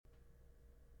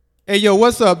Hey, yo,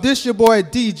 what's up? This your boy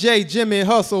DJ Jimmy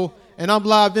Hustle, and I'm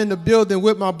live in the building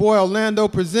with my boy Orlando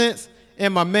Presents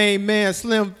and my main man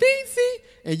Slim Feezy,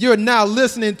 and you're now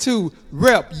listening to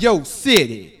Rep Yo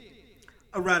City.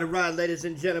 All right, ladies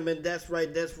and gentlemen, that's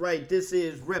right. This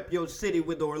is Rep Yo City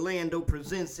with Orlando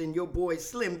Presents and your boy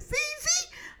Slim Feezy.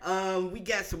 We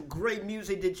got some great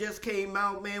music that just came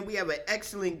out, man. We have an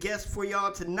excellent guest for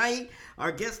y'all tonight.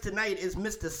 Our guest tonight is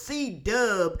Mr.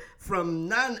 C-Dub from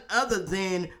none other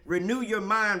than Renew Your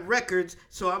Mind Records.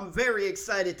 So I'm very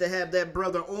excited to have that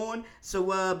brother on.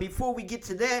 So before we get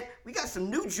to that, we got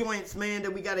some new joints, man,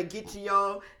 that we got to get to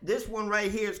y'all. This one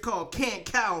right here is called Can't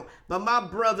Count by my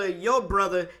brother, your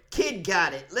brother, Kid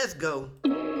Got It. Let's go.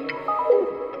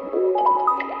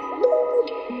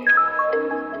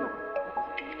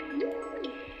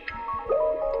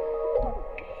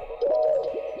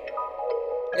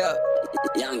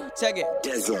 Yeah, check it.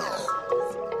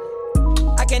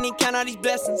 I can't even count all these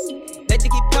blessings. They just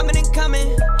keep coming and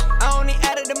coming. I only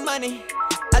added the money.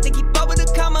 I just keep up with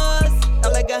the commas. I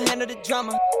like I handle the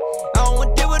drama. I don't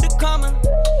want to deal with the karma.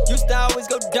 Used to always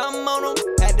go dumb on them.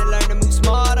 Had to learn to move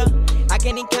smarter. I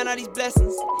can't even count all these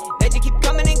blessings. They just keep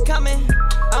coming and coming.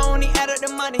 I only added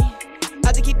the money.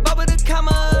 I just keep up with the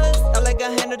commas. I like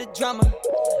I handle the drama.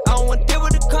 I don't want to deal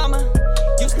with the karma.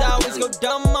 Used to always go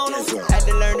dumb on them. Had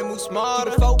to learn to move smarter.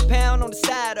 Keep a 4 pound on the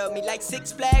side of me. Like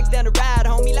 6 Flags down the ride,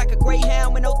 homie. Like a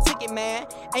Greyhound with no ticket, man.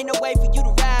 Ain't no way for you to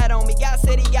ride on me. God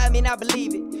said he got me and I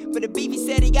believe it. For the beef, he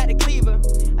said he got the cleaver.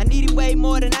 I need it way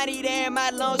more than I need air in my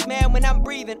lungs, man, when I'm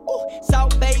breathing. Ooh,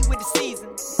 Salt Bay with the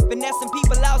seasons. Finessing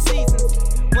people out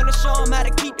seasons. Wanna show them how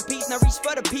to keep the peace. Now reach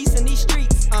for the peace in these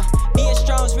streets. Being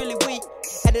strong's really weak.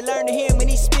 Had to learn to hear him when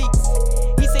he speaks.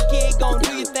 He said, kid, gon'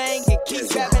 do your thing and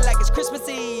keep rapping like it's Christmas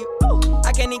Eve.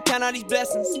 I can't even count all these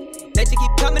blessings. They just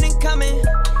keep coming and coming.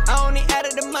 I only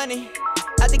added the money.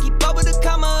 I just keep up with the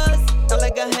commas. I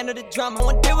like I handle the drama. I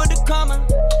want to deal with the karma.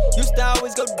 Used to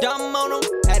always go dumb on them.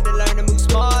 Had to learn to move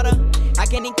smarter. I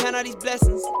can't even count all these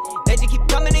blessings. They just keep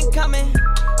coming and coming.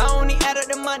 I only added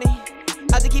the money.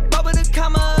 I just keep up with the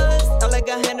commas. I like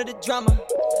I handle the drama.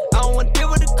 I don't want to deal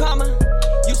with the karma.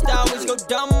 Used to always go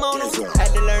dumb on them.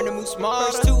 Had to learn to move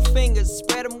smarter. First 2 fingers,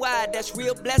 spread them wide. That's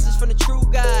real blessings from the true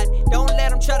God. Don't let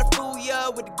them try to fool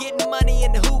ya with the getting money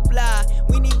and the hoopla.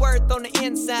 We need worth on the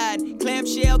inside.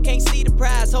 Clamshell can't see the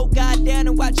prize. Hold God down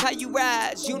and watch how you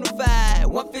rise. Unified,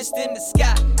 one fist in the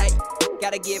sky. Ay,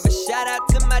 gotta give a shout out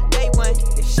to my day one.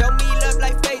 They show me love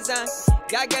like Faison.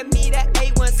 God got me that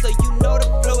A1, so you know the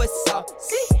flow is soft.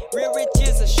 See, real rich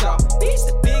is a shark. He's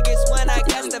the biggest one. I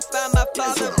got to find my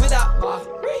father without my.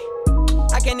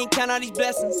 I can't even count all these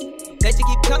blessings. They just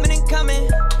keep coming and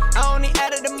coming. I only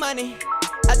added the money.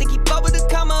 I just keep up with the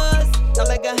commas. I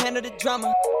like I handle the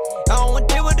drama. I don't want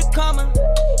to deal with the karma.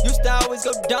 Used to always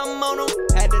go dumb on them.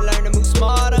 Had to learn to move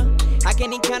smarter. I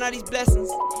can't even count all these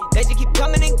blessings. They just keep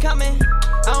coming and coming.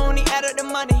 I only added the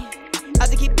money. I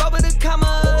just keep up with the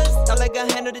commas. I like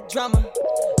I handle the drama.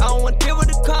 I don't want to deal with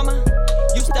the karma.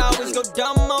 Used to always go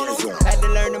dumb on them. Had to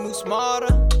learn to move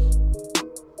smarter.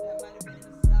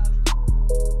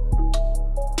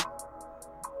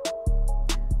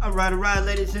 All right,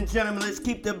 ladies and gentlemen, let's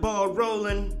keep the ball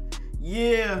rolling.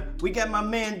 Yeah, we got my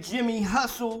man Jimmy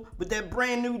Hustle with that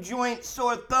brand new joint,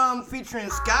 Sore Thumb,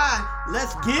 featuring Sky.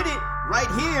 Let's get it right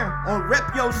here on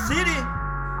Rep Yo City.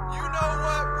 You know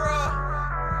what, bro?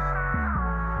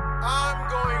 I'm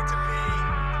going to be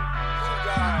who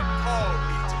God called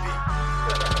me to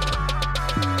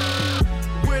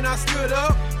be. When I stood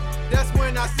up, that's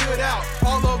when I stood out.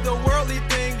 All of the worldly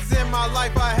things in my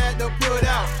life I had to put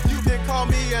out. You can call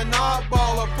me an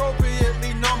oddball,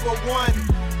 appropriately number 1.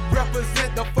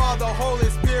 Represent the Father, Holy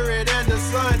Spirit, and the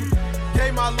Son.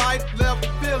 Gave my life, left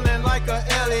feeling like an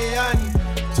alien.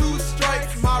 2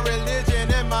 stripes, my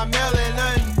religion and my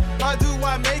melanin. How do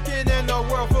I make it in a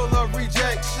world full of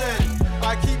rejection?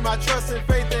 I keep my trust and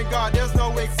faith in God, there's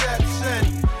no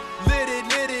exception.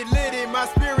 Lit it, my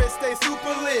spirit stay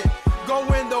super lit. Go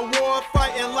in the war,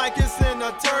 fighting like it's in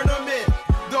a tournament.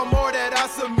 The more that I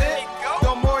submit,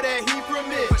 the more that he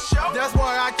permits. That's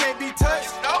why I can't be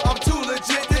touched, I'm too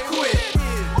legit to quit.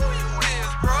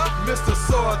 Mr.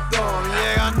 Sore Thumb,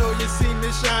 yeah, I know you see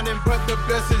me shining, but the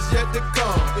best is yet to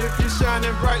come. If you're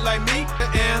shining bright like me, the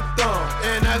anthem.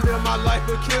 And I live my life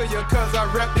will kill you, cause I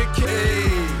rap the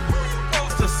king.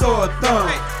 Mr. Sore Thumb.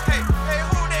 Hey,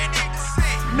 who they need to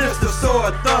see? Mr.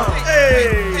 Sore Thumb.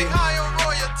 Hey, I am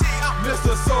royalty.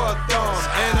 Mr. Sore Thumb.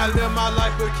 And I live my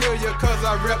life will kill you, cause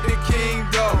I rap the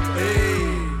kingdom.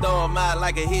 Hey. Throw 'em out ride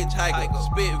like a hitchhiker.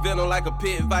 Spit venom like a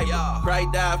pit viper.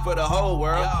 Christ died for the whole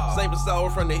world. Save a soul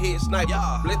from the hit sniper.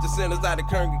 Blitz the sinners out of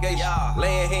congregation.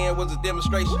 Laying hand was a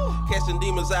demonstration. Catching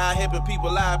demons out, helping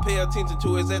people out. Pay attention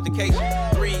to his education.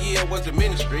 3 years was a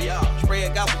ministry.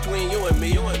 Spread gospel between you and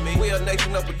me. We a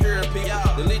nation of procuring people.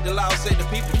 Delete the law, set the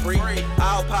people free.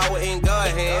 All power in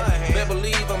God's hand. Better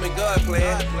believe I'm in God's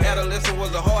plan. Adolescence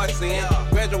was a hard sin.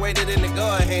 Graduated in the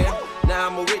God hand. Now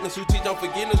I'm a witness who teach on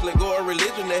forgiveness. Let go of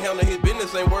religion. They handle his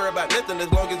business. Ain't worry about nothing as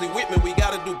long as he with me. We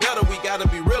gotta do better. We gotta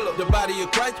be realer. The body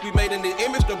of Christ be made in the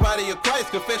image. The body of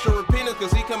Christ. Confess your repentance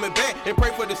cause he coming back. And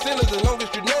pray for the sinners as long as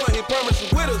you know it. His promise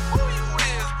is with us.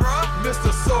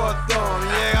 Mr. Sawthorn,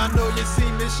 yeah, I know you see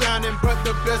me shining, but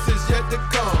the best is yet to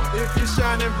come. If you're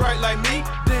shining bright like me,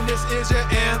 then this is your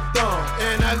anthem.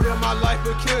 And I live my life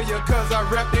peculiar, cause I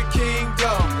rap the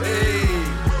kingdom. Hey,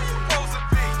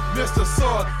 Mr.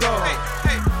 Sawthorn.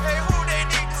 Hey, who they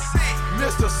need to see?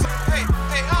 Mr.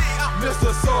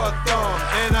 Mr. Sawthorn,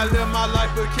 and I live my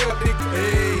life peculiar.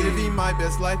 Hey, living my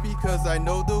best life because I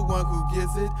know the one who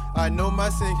gives it. I know my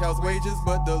sin house wages,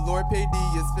 but the Lord paid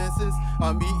the expenses.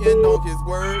 I'm eating on his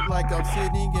word like I'm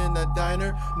sitting in a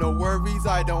diner. No worries,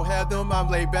 I don't have them, I'm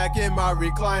laid back in my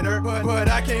recliner. But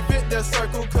I can't fit their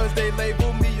circle cause they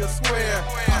label me a square.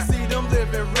 I see them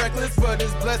living reckless, but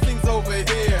his blessings over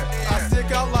here. I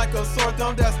stick out like a sore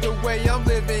thumb, that's the way I'm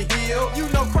living here. You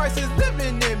know Christ is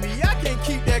living in me, I can't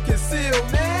keep that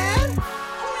concealed, man.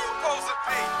 Who you supposed to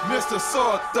be? Mr.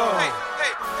 Sawthorn.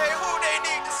 Hey, who they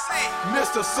need to see?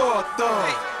 Mr.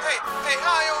 Sawthorn. Hey,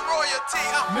 I am royalty.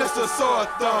 Mr.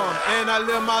 Sawthorn, and I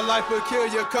live my life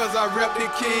peculiar cause I rep the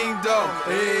kingdom.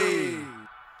 Hey.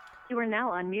 You are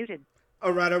now unmuted.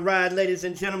 All right, ladies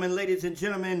and gentlemen,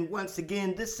 once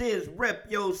again, this is Rep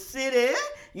Yo City.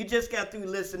 You just got through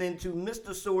listening to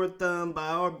Mr. Sore Thumb by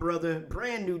our brother,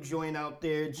 brand new joint out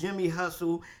there, Jimmy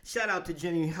Hustle. Shout out to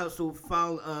Jimmy Hustle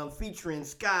featuring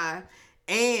Sky.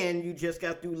 And you just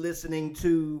got through listening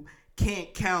to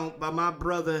Can't Count by my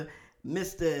brother,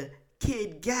 Mr.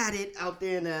 Kid Got It out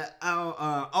there in the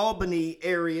Albany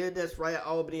area. That's right,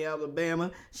 Albany, Alabama.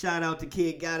 Shout out to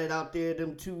Kid Got It out there,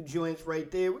 them two joints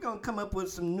right there. We're going to come up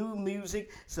with some new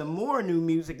music, some more new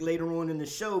music later on in the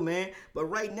show, man. But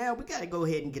right now, we got to go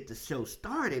ahead and get the show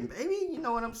started, baby. You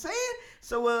know what I'm saying?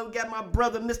 So we got my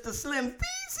brother, Mr. Slim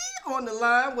Feezy, on the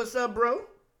line. What's up, bro?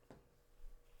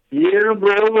 Yeah,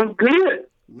 bro, what's good?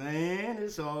 Man,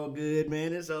 it's all good,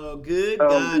 man. It's all good.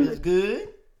 God is good.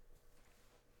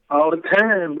 All the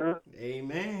time, man.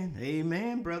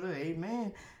 Amen, brother.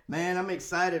 Amen. Man, I'm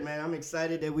excited, man. I'm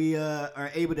excited that we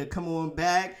are able to come on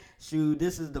back. Shoot,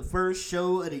 this is the first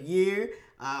show of the year.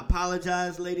 I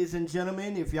apologize, ladies and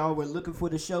gentlemen, if y'all were looking for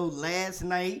the show last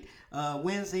night,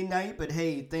 Wednesday night, but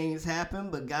hey, things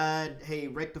happen, but God, hey,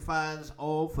 rectifies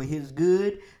all for his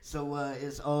good. So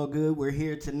it's all good. We're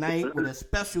here tonight with a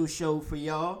special show for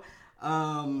y'all.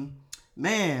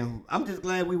 Man, I'm just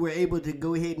glad we were able to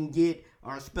go ahead and get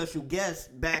our special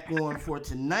guest back on for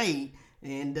tonight,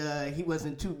 and he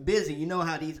wasn't too busy. You know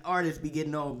how these artists be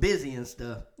getting all busy and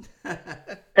stuff.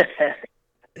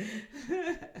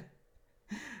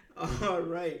 All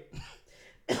right.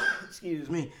 Excuse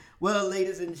me. Well,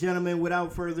 ladies and gentlemen,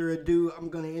 without further ado, I'm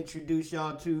going to introduce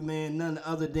y'all to, man, none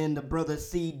other than the brother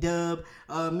C-Dub.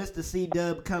 Mr.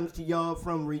 C-Dub comes to y'all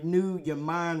from Renew Your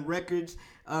Mind Records.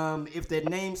 If that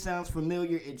name sounds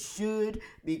familiar, it should,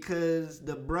 because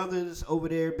the brothers over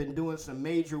there have been doing some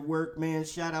major work, man.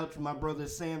 Shout out to my brother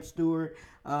Sam Stewart.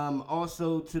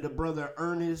 Also to the brother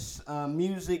Ernest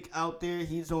Music out there.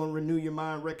 He's on Renew Your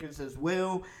Mind Records as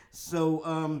well.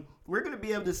 So we're going to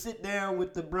be able to sit down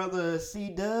with the brother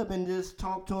C-Dub and just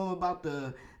talk to him about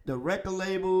the record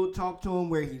label, talk to him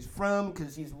where he's from,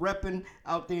 because he's repping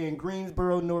out there in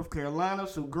Greensboro, North Carolina.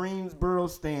 So Greensboro,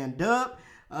 stand up.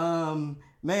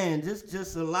 Man,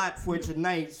 just a lot for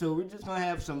tonight. So we're just going to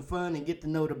have some fun and get to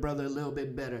know the brother a little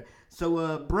bit better.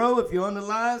 So, bro, if you're on the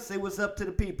line, say what's up to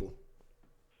the people.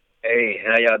 Hey,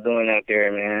 how y'all doing out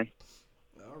there, man?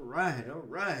 All right.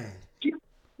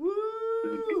 Woo!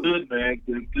 Good, man.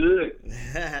 Good.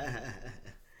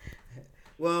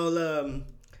 Well,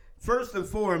 first and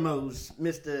foremost,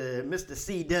 Mr.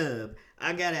 C-Dub,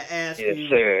 I gotta ask you,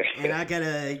 sir. And I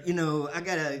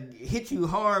gotta hit you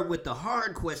hard with the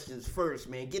hard questions first,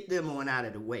 man. Get them on out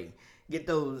of the way. Get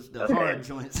the hard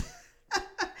joints.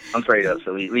 I'm straight up,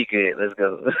 so we good. Let's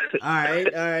go. All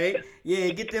right. Yeah,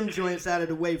 get them joints out of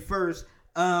the way first.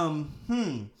 So,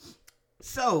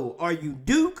 are you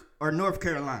Duke or North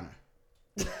Carolina?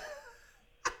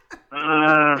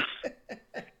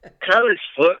 College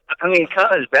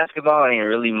basketball ain't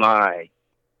really my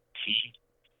team,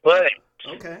 but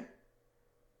okay.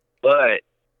 But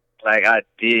like I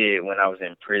did when I was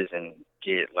in prison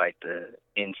get like the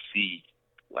NC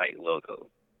like logo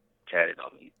tatted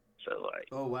on me. So like,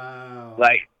 Oh wow.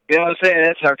 like you know what I'm saying?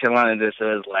 That's South Carolina. This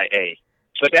is like, hey,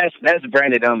 but that's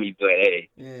branded on me. But hey,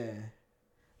 Yeah.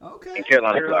 Okay. in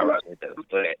Carolina, I rock with though.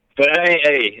 But I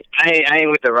ain't, hey, I ain't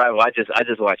with the rival. I just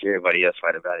watch everybody else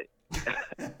fight about it.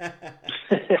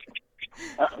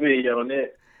 I mean, on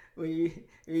that. Well,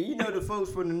 you know the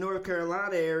folks from the North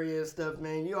Carolina area and stuff,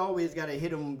 man. You always gotta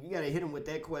hit them. You gotta hit them with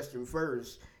that question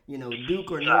first. You know,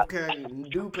 Duke or North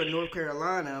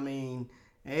Carolina. I mean,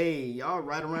 hey, y'all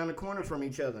right around the corner from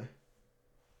each other.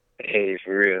 Hey,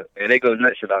 for real, and they go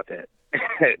nuts about that.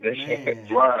 Man.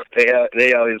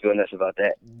 They always go nuts about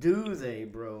that. Do they,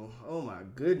 bro? Oh my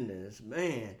goodness,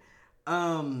 man.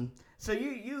 So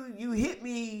you hit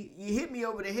me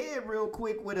over the head real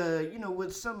quick with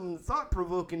with some thought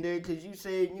provoking there, because you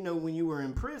said when you were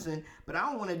in prison, but I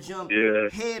don't want to jump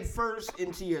head first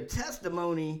into your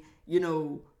testimony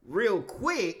real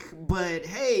quick. But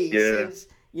hey,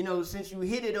 since you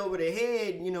hit it over the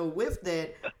head with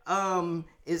that,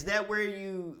 is that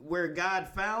where God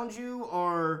found you,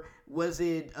 or was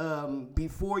it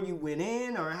before you went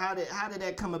in, or how did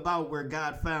that come about where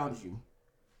God found you?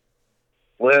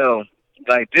 Well,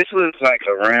 like this was like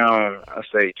around, I'll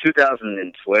say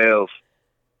 2012.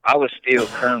 I was still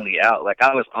currently out. Like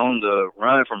I was on the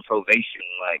run from probation.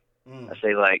 Like I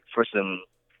say, like for some,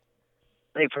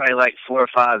 I think probably like 4 or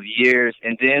 5 years.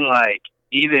 And then like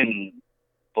even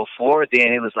before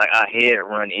then, it was like I had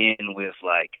run in with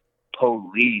like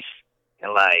police,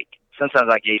 and like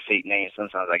sometimes I gave fake names,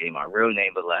 sometimes I gave my real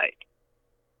name, but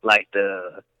like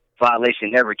the violation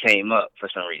never came up for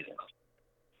some reason.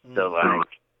 So like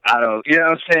I don't, you know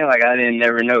what I'm saying? Like I didn't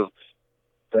never know.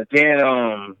 But then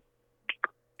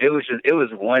it was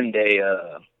one day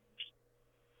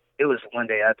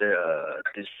after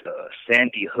this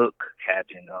Sandy Hook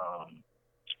happened. I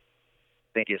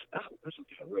think I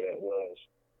forget where that was.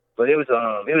 But it was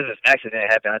this accident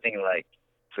that happened, I think in like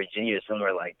Virginia or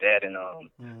somewhere like that, and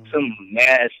some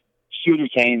mass shooter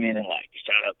came in and like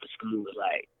shot up the school with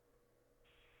like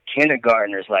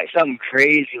kindergartners, like something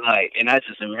crazy, like, and I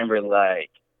just remember like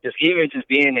just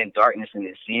being in darkness and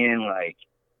just seeing like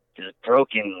just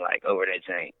broken like over that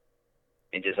thing,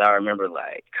 and just I remember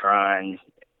like crying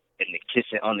in the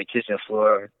kitchen on the kitchen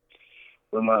floor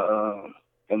with my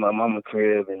in my mama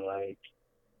crib, and like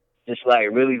just like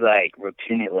really like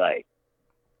repented like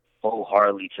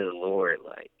wholeheartedly to the Lord,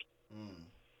 like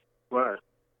right.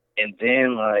 And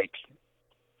then like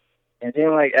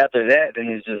after that, then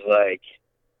it's just like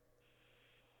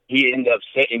he ended up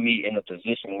setting me in a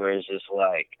position where it's just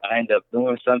like I end up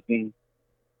doing something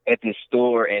at this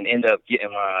store and end up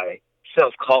getting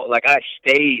myself caught. Like I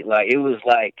stayed, like it was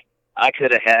like I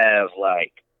could have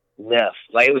like left.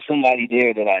 Like it was somebody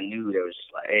there that I knew that was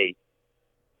just like, hey,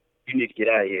 you need to get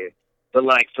out of here. But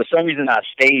like for some reason I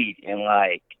stayed, and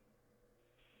like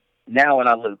now when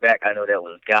I look back, I know that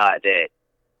was God that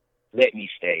let me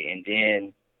stay. And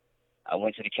then I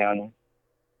went to the county.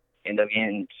 Ended up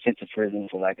getting sent to prison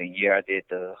for like a year. I did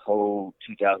the whole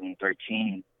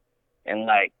 2013. And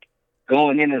like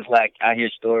going in is like I hear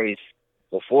stories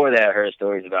before that. I heard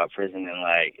stories about prison, and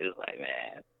like it was like,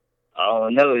 man, oh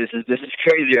no, this is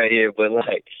crazy right here. But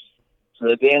like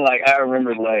so then like I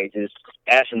remember like just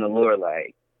asking the Lord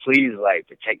like, please like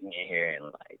protect me in here, and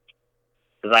like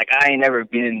cause like I ain't never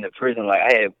been in the prison. Like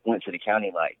I had went to the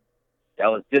county, like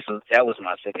that was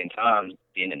my second time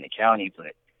being in the county,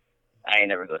 but I ain't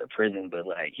never go to prison. But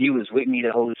like he was with me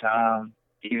the whole time,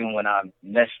 even when I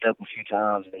messed up a few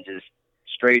times and just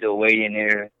strayed away in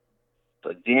there.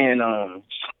 But then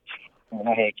when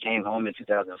I had came home in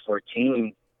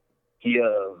 2014, he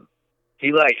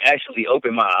like actually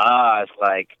opened my eyes,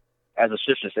 like as the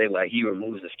scripture say, like he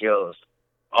removes the scales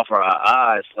off our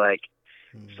eyes, like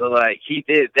so like he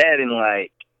did that, and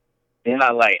like then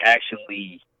I like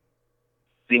actually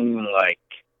seen like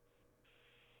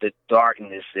the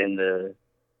darkness and the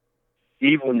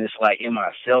evilness like in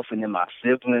myself and in my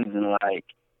siblings, and like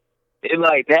it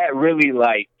like that really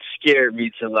like scared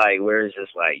me to like where it's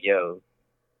just like, yo,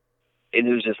 and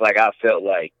it was just like I felt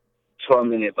like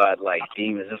tormented by like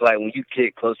demons. It's like when you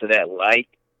get close to that light,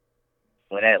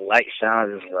 when that light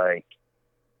shines, it's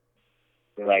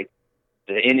like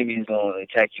the enemy's gonna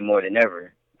attack you more than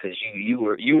ever, because you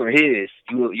were his,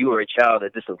 you were a child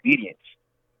of disobedience.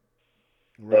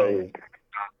 Right.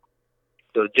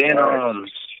 So then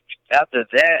after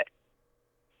that,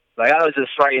 like I was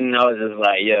just frightened. I was just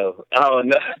like, yo, I don't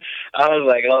know. I was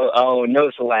like, oh, I don't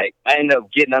know. So like I ended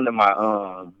up getting under my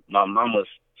mama's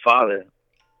father,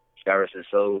 God rest his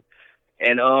soul,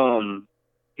 and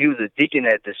he was a deacon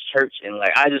at this church, and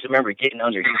like I just remember getting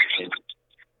under his,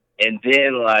 and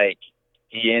then like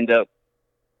he ended up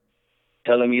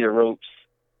telling me the ropes,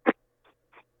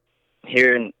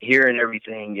 hearing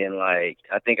everything, and like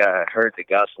I think I heard the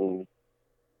gospel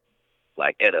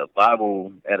like at a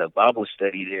Bible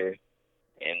study there,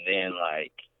 and then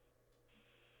like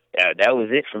that was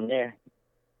it from there.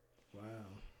 Wow.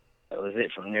 That was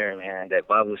it from there, man. That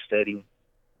Bible study.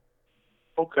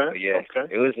 Okay. But yeah.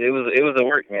 Okay. It was a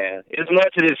work, man. It's more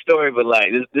to this story, but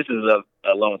like this is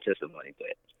a long testimony,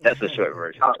 but that's a short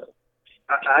version.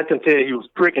 I can tell he was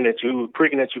pricking at you. He was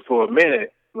pricking at you for a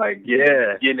minute, like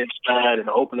getting inside and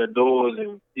opening the doors,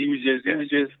 and he was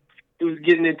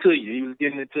getting into you. He was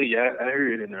getting into you. I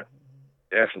heard it in there.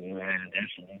 Definitely, man.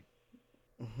 Definitely.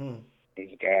 Mm-hmm.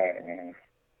 He's God, man.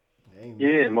 Amen.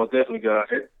 Yeah, most definitely, God.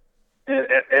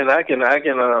 And I can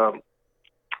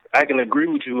agree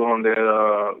with you on that.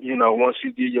 Once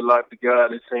you give your life to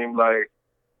God, it seemed like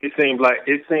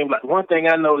one thing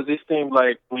I noticed. It seemed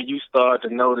like when you start to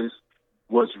notice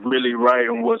what's really right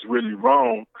and what's really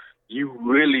wrong, you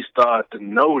really start to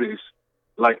notice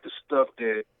like the stuff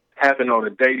that happened on a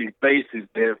daily basis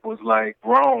that was like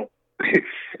wrong.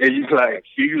 And you like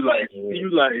really?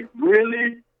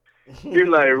 You're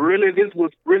like, really? This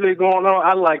was really going on?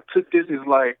 I like took this as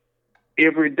like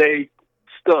everyday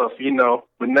stuff,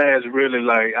 but now it's really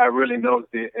like I really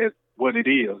noticed it as what it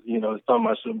is. It's something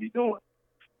I shouldn't be doing.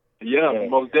 Yeah,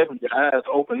 most definitely your eyes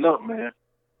open up, man.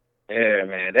 Yeah,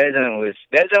 man, that junk was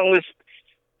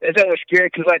scary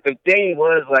because like the thing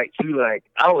was like too like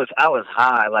I was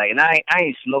high like and I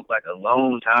ain't smoked like a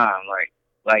long time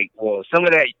like some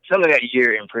of that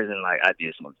year in prison like I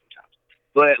did smoke sometimes,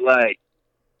 but like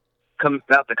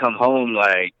about to come home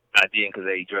like I didn't because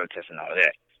they drug tests and all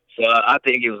that. So I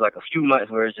think it was like a few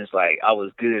months where it's just like I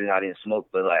was good and I didn't smoke,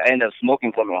 but like I ended up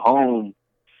smoking coming home,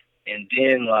 and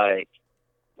then like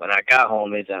when I got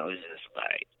home, it was just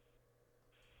like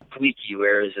tweaky,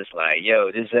 where it's just like,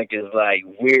 yo, this thing is like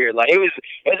weird. Like it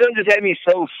just had me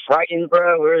so frightened,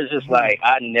 bro. Where it's just like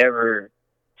I never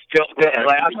felt that.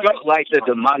 Like I felt like the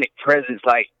demonic presence,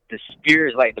 like the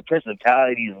spirits, like the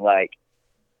principalities, like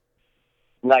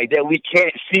that we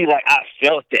can't see. Like I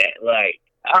felt that, like.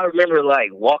 I remember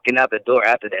like walking out the door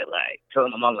after that, like telling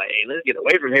my mom, like, "Hey, let's get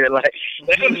away from here." Like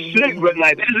that was sick, but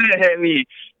like this had me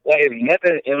like if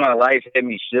nothing in my life had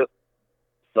me shook.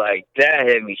 Like that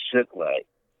had me shook, like,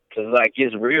 cause like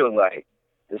it's real, like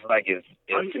it's like if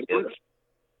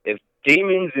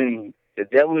demons and the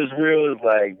devil is real, it's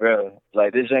like, bro,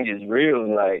 like this thing is real,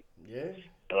 like yeah,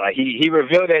 like he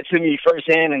revealed that to me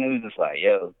firsthand, and it was just like,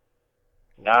 yo,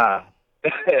 nah,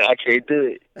 I can't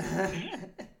do it.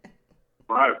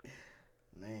 Right.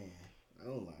 Man,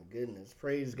 oh my goodness.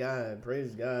 Praise God,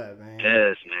 man.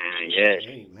 Yes, man, yes.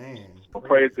 Amen.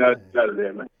 Praise God out of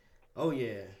there, man. Oh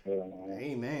yeah.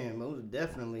 Amen, most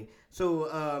definitely. So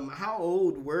how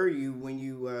old were you when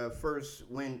you first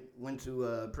went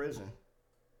to prison?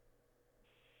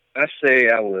 I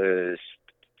say I was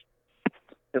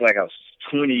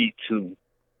 22.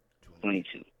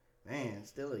 Man,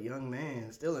 still a young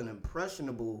man, still an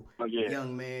impressionable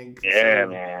young man. Yeah, so,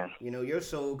 man. Your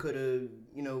soul could have,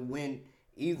 went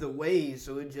either way.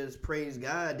 So it just praise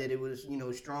God that it was,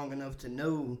 strong enough to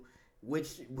know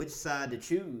which side to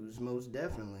choose. Most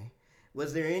definitely.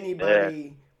 Was there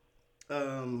anybody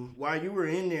while you were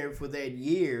in there for that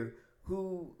year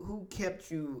who kept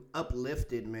you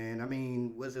uplifted, man? I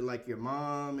mean, was it like your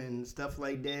mom and stuff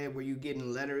like that? Were you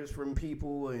getting letters from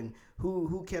people, and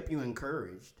who kept you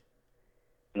encouraged?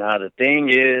 Now, the thing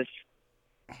is,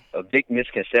 a big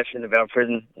misconception about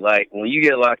prison, like, when you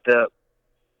get locked up,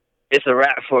 it's a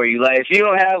wrap for you. Like, if you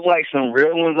don't have, like, some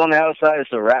real ones on the outside,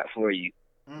 it's a wrap for you.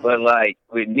 But, like,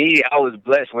 with me, I was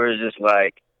blessed where it's just,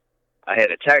 like, I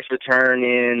had a tax return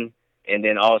in, and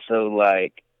then also,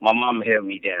 like, my mom held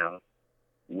me down,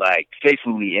 like,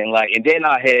 faithfully. And, like, and then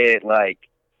I had, like,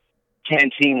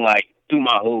 canteen, like, through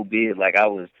my whole bid. Like, I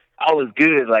was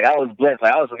good. Like, I was blessed.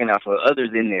 Like, I was looking out for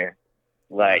others in there.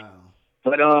 Like, wow.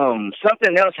 But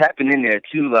something else happened in there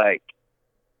too. Like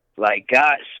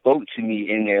God spoke to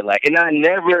me in there. Like, and I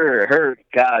never heard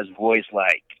God's voice.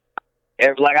 Like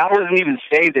I wasn't even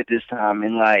saved at this time,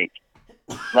 and like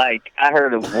I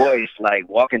heard a voice like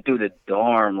walking through the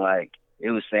dorm. Like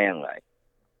it was saying like,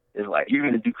 it's like you're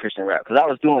gonna do Christian rap, because I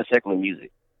was doing secular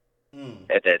music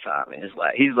at that time. And it's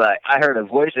like he's like, I heard a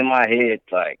voice in my head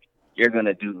like, you're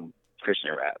gonna do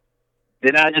Christian rap.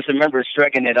 Then I just remember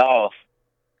striking it off.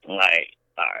 Like,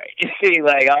 all right,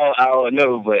 like I don't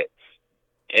know, but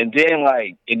and then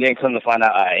come to find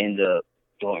out I ended up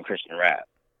doing Christian rap.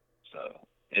 So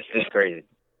it's crazy.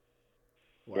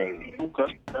 Wow.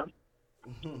 Okay.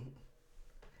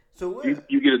 So what?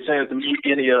 You get a chance to meet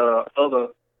any other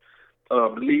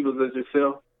believers as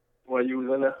yourself while you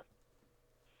was in there?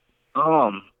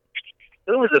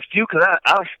 There was a few because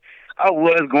I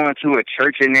was going to a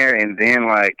church in there, and then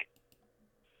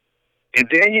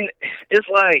it's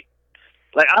like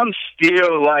I'm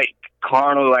still like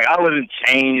carnal, like I wasn't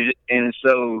changed, and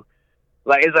so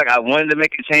like it's like I wanted to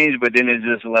make a change, but then it's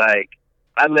just like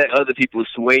I let other people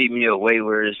sway me away,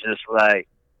 where it's just like,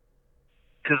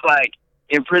 cause like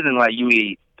in prison, like you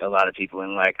meet a lot of people,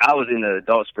 and like I was in the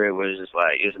adult spirit where it's just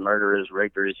like it's murderers,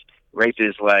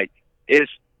 rapists, like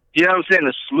it's, you know what I'm saying,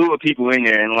 a slew of people in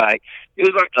there, and like it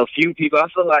was like a few people. I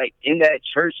feel like in that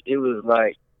church it was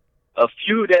like a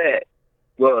few that,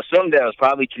 well, some that was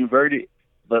probably converted,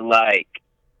 but like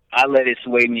I let it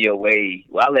sway me away.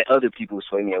 Well, I let other people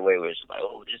sway me away, where it's like,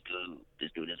 oh, this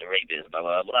dude is a rapist, blah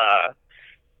blah blah.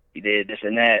 He did this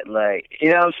and that, like,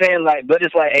 you know what I'm saying, like, but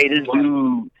it's like, hey, this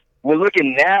dude. We're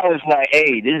looking now, it's like,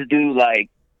 hey, this dude, like,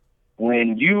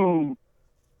 when you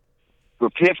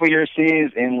repent for your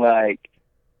sins and, like,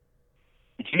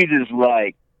 Jesus,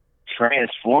 like,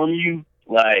 transform you,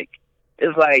 like,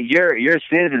 it's like your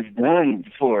sins is done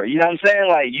for. You know what I'm saying?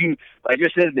 Like your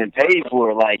sins been paid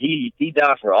for. Like, he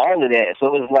died for all of that.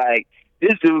 So it's like,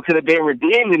 this dude could have been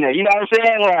redeemed in there. You know what I'm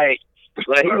saying? Like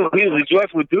he was a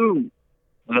joyful dude.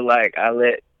 But, like, I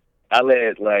let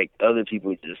like other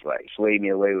people just like sway me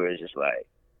away, where it's just like,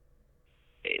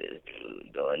 hey, this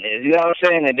dude doing this, you know what I'm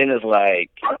saying? And then it's like,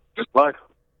 yeah,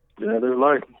 they're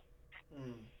like,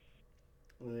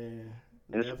 yeah,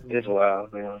 it's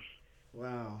wild, man.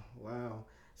 Wow.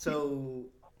 So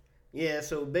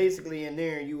basically in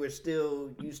there you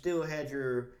still had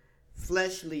your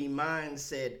fleshly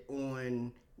mindset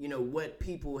on, you know, what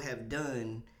people have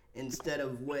done, instead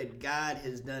of what God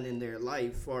has done in their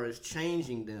life, far as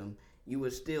changing them. You were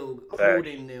still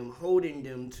holding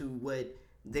them to what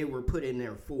they were put in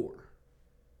there for.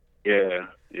 Yeah.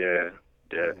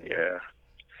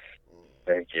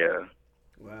 Thank you.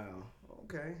 Wow.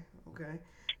 Okay.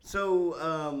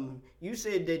 So, you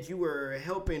said that you were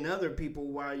helping other people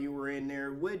while you were in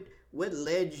there. What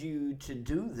led you to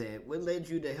do that? What led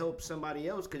you to help somebody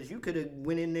else? Because you could have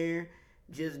went in there,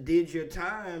 just did your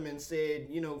time, and said,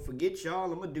 you know, forget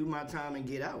y'all, I'm gonna do my time and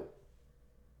get out.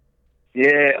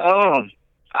 Yeah, it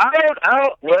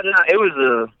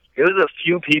was a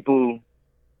few people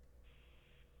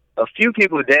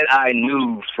that I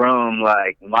knew from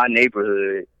like my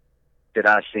neighborhood that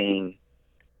I seen,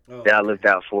 that I looked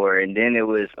out for, and then it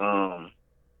was I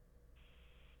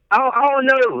don't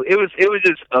know, it was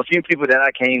just a few people that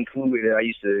I came cool with, that I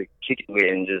used to kick it with,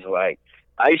 and just like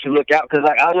I used to look out, because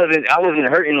like I wasn't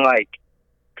hurting, like,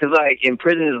 because like in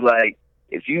prison is like,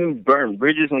 if you burn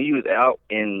bridges when you was out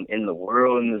in the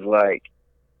world, and it's like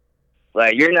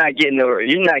you're not getting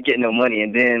no money,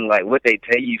 and then like what they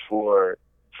pay you for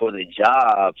the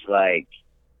jobs, like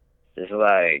it's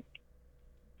like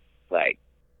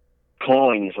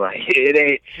coins, like it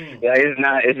ain't, like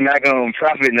it's not gonna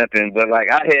profit nothing. But like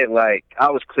I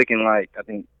was clicking, like, I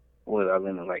think, what was I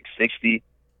limit, like 60?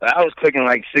 But I was clicking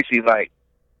like 60 like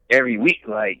every week,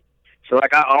 like, so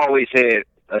like I always had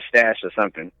a stash or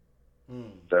something.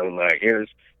 So like it was,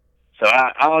 so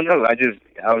I don't know, I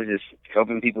was just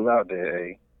helping people out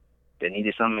that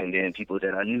needed something, and then people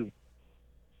that I knew.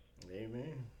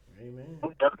 Amen.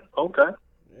 Okay.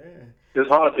 Yeah. It's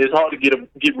hard to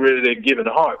get rid of that giving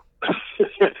heart.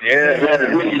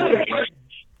 Yeah.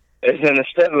 It's in the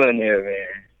step in there, man.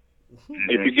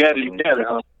 If you got it, you got it,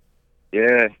 huh?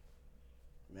 Yeah.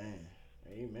 Man.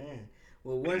 Amen.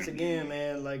 Well, once again,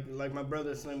 man, like my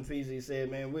brother Slim Feezy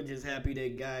said, man, we're just happy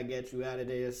that God got you out of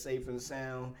there safe and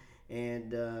sound,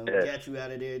 and got you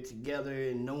out of there together,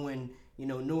 and knowing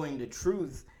the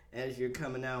truth as you're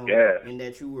coming out, and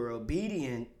that you were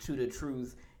obedient to the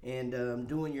truth, and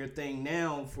doing your thing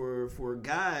now for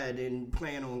God and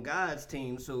playing on God's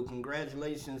team. So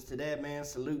congratulations to that, man.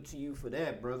 Salute to you for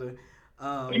that, brother.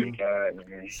 So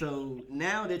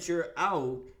now that you're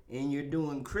out and you're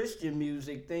doing Christian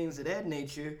music, things of that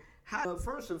nature,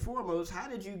 first and foremost, how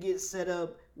did you get set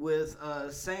up with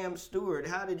Sam Stewart?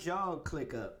 How did y'all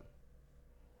click up?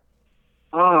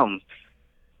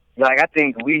 Like, I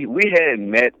think we had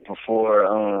met before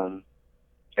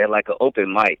at like an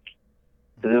open mic.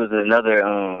 There was another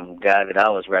guy that I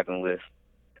was rapping with,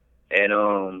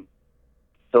 and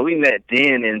so we met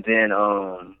then, and then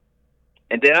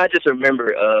I just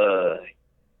remember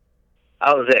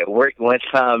I was at work one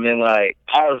time, and like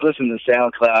I was listening to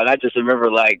SoundCloud, and I just remember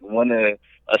like a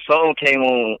song came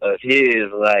on of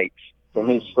his, like, from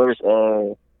his first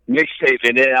mixtape,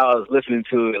 and then I was listening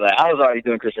to it. Like, I was already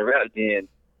doing Christian rap then,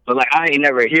 But like I ain't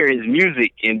never hear his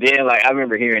music, and then like I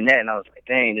remember hearing that, and I was like,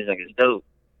 dang, this nigga's dope.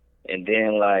 And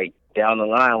then like down the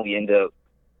line, we end up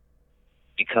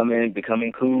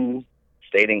becoming cool,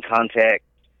 stayed in contact,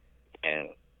 and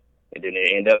then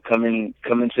it ended up coming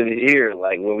to the ear,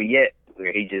 like where we at,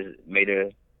 where he just made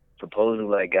a proposal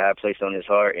like God placed on his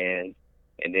heart, and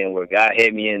then where God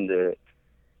had me in the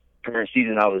current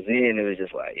season I was in, it was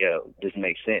just like, yo, this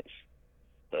makes sense.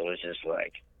 So it was just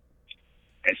like,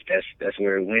 that's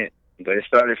where it went. But it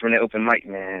started from the open mic,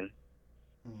 man.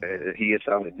 He is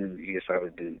solid dude.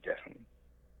 Definitely.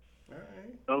 All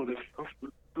right. Oh, that's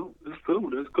cool.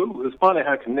 That's cool. It's funny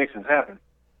how connections happen.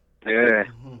 Yeah.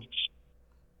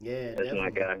 Yeah, that's my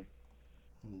guy.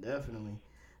 Definitely.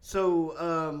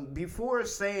 So before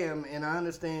Sam, and I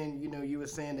understand, you were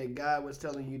saying that God was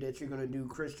telling you that you're going to do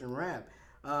Christian rap.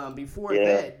 Before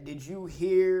that, did you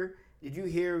hear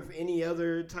of any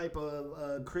other type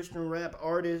of Christian rap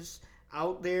artists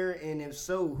out there? And if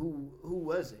so, who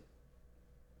was it?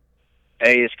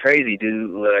 Hey, it's crazy,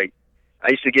 dude. Like, I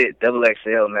used to get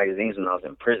XXL magazines when I was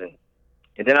in prison.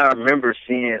 And then I remember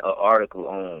seeing an article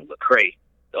on Lecrae,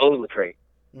 the old Lecrae.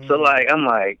 Mm-hmm. So, like, I'm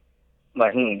like,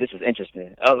 this is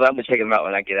interesting. I'm going to check him out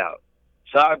when I get out.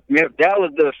 So, I remember, that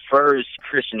was the first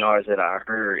Christian artist that I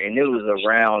heard. And it was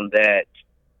around that,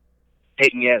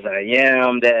 take me as I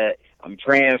am, that I'm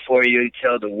praying for you,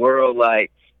 tell the world,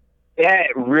 like, that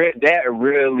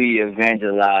really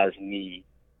evangelized me.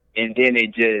 And then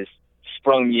it just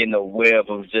sprung me in the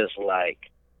web of just like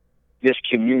this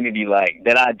community like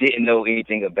that I didn't know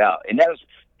anything about. And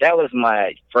that was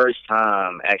my first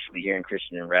time actually hearing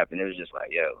Christian rap, and it was just like,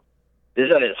 yo, this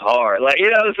is hard. Like, you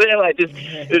know what I'm saying? Like it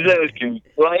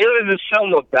was just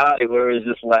something about it where it was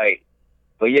just like,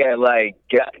 but yeah, like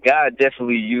God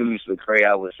definitely used Lecrae,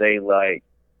 I would say, like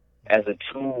as a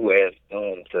tool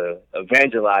to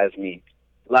evangelize me,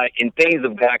 like in things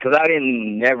of God, because I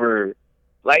didn't never.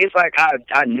 Like, it's like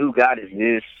I knew God is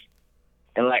this,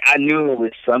 and, like, I knew it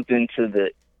was something to the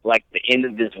end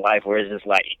of this life where it's just,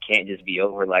 like, it can't just be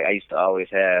over. Like, I used to always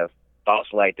have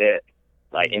thoughts like that,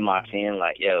 like, in my pen,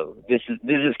 like, yo, this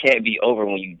just can't be over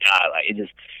when you die. Like, it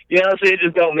just, you know what I'm saying? It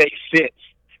just don't make sense.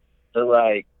 So,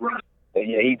 like, but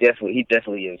yeah, he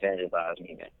definitely evangelized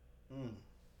me, man.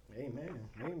 Amen.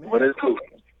 Well, that's cool.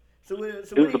 So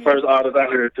this was the first artist I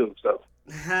heard, too, so.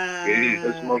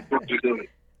 That's most people do it.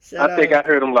 I think I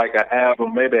heard him like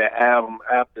maybe an album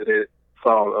after that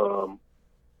song,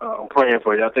 I'm Praying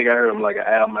For You. I think I heard him like an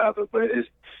album after, but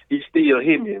he still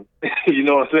hit me. You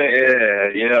know what I'm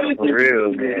saying? Yeah, for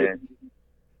real, man.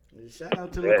 Shout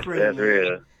out to Lecrae, that's man.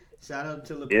 Real. Shout out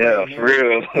to Lecrae, yeah, man. For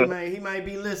real. He might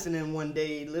be listening one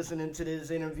day, listening to this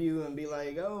interview and be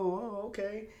like, oh,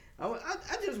 okay. I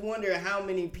just wonder how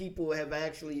many people have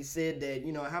actually said that,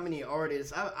 how many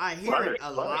artists. I hear it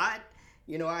a lot.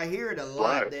 I hear it a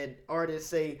lot that artists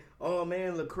say, oh,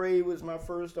 man, Lecrae was my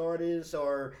first artist,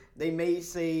 or they may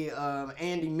say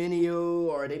Andy Mineo,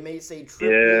 or they may say Triple.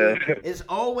 Yeah. It's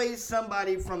always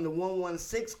somebody from the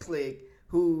 116 clique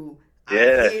who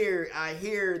I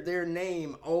hear their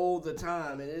name all the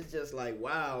time, and it's just like,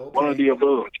 wow. Okay. One of the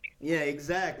above. Yeah,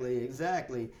 exactly.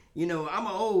 I'm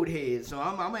an old head, so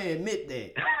I'm going to admit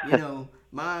that,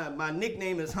 My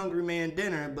nickname is Hungry Man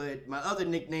Dinner, but my other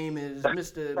nickname is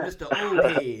Mr. Old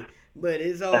Head. But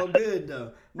it's all good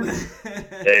though.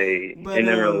 Hey, ain't nothing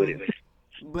wrong with it.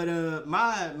 But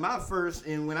my first,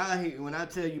 and when I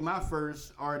tell you my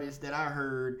first artist that I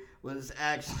heard was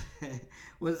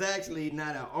actually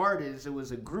not an artist, it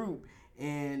was a group,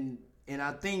 and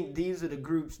I think these are the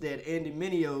groups that Andy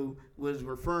Mineo was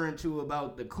referring to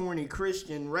about the corny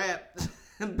Christian rap.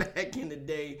 Back in the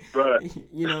day, right.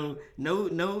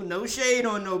 No shade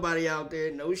on nobody out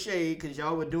there, no shade, because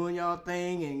y'all were doing y'all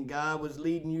thing and God was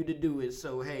leading you to do it.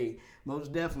 So hey,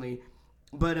 most definitely.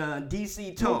 But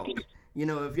DC Talk,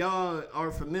 if y'all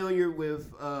are familiar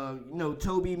with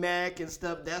Toby Mac and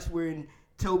stuff, that's when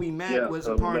Toby Mac was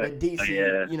a part of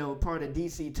DC, part of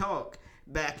DC Talk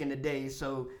back in the day.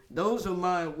 So those are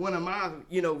one of my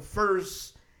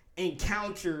first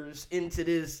encounters into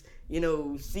this.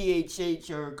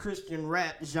 CHH or Christian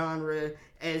rap genre,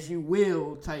 as you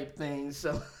will, type thing.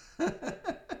 So,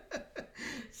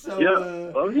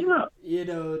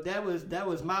 that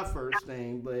was my first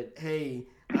thing. But hey,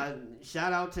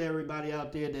 shout out to everybody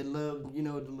out there that loved, the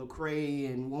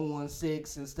Lecrae and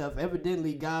 116 and stuff.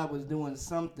 Evidently, God was doing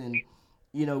something,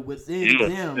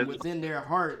 within their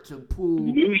heart to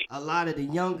pull a lot of the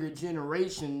younger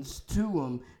generations to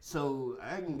them. So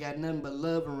I ain't got nothing but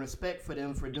love and respect for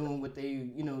them for doing what they,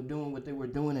 doing what they were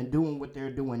doing and doing what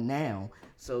they're doing now.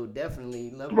 So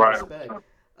definitely love and respect.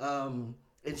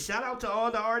 And shout out to all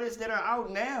the artists that are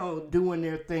out now doing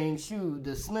their thing. Shoot,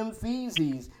 the Slim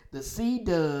Feezies, the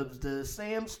C-Dubs, the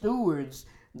Sam Stewarts,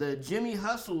 the Jimmy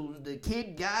Hustles, the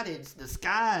Kid Goddits, the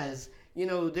Skies. You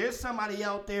know, there's somebody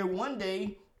out there one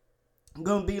day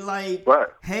gonna be like,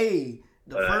 hey,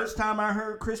 the first time I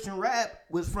heard Christian rap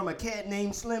was from a cat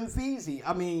named Slim Feezy.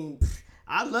 I mean,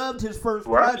 I loved his first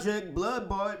project,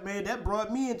 Bloodbought, man. That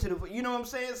brought me into the, you know what I'm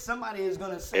saying? Somebody is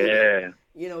gonna say that.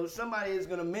 You know, somebody is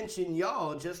gonna mention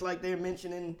y'all just like they're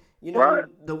mentioning, you know,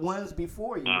 the ones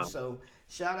before you. So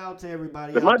shout out to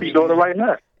everybody. They might be doing it right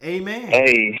now. Amen.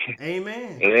 Hey.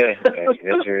 Amen. Yeah,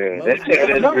 that's real. That's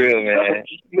real, man.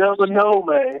 You never know,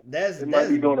 man. They might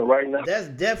be doing it right now. That's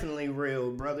definitely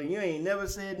real, brother. You ain't never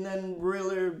said nothing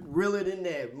realer than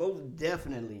that. Most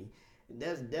definitely.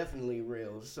 That's definitely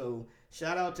real. So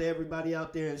shout out to everybody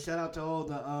out there, and shout out to all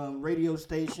the radio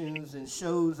stations and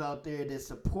shows out there that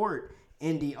support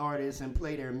indie artists and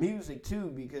play their music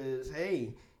too, because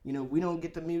hey, you know, we don't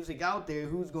get the music out there.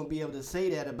 Who's gonna be able to say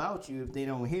that about you if they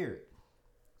don't hear it?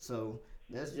 So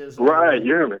that's just right.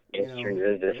 You hear me?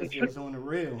 That's just on the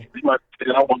real. You might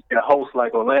say, I want to be a host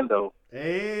like Orlando.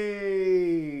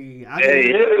 Hey, I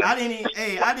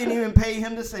didn't even pay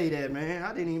him to say that, man.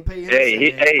 I didn't even pay him. To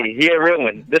say that. He a real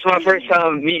one. This is my first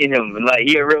time meeting him. Like,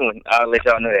 he a real one. I'll let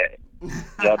y'all know that.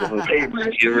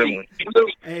 He a real one.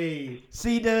 Hey,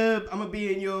 C-Dub, I'm gonna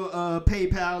be in your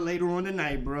PayPal later on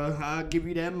tonight, bro. I'll give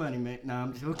you that money, man. Nah,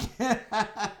 I'm joking.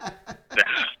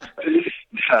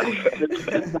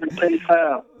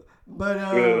 But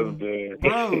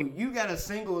bro, you got a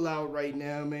single out right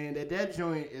now, man. That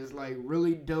joint is like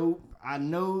really dope. I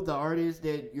know the artist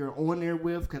that you're on there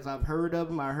with because I've heard of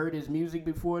him. I heard his music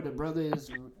before. The brother is,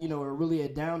 you know, really a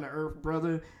down to earth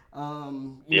brother. You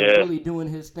know, really doing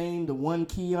his thing. The One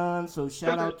Keon. So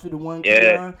shout out to the One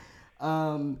Keon.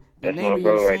 The name of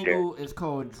your single is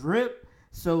called Drip.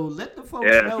 So let the folks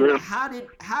know how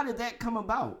did that come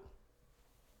about?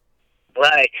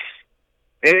 Like,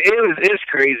 it's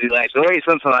crazy. Like, the way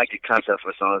sometimes I get concept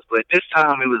for songs, but this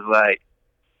time it was like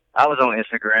I was on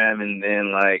Instagram, and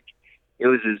then like it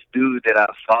was this dude that I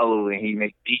follow, and he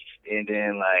make beats, and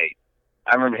then like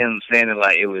I remember him saying it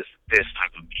like it was this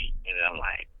type of beat, and I'm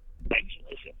like,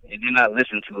 listen, and then I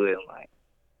listened to it, and like,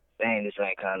 dang, this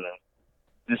ain't kind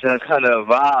of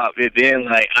vibe. And then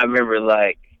like I remember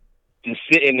like just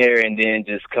sitting there, and then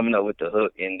just coming up with the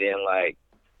hook, and then like.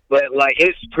 But, like,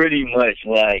 it's pretty much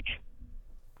like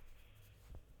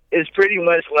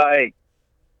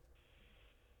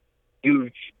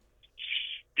you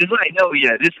just like, no,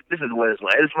 yeah, this is what it's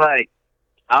like. It's like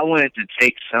I wanted to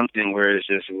take something where it's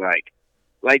just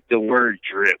like the word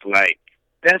drip. Like,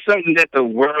 that's something that the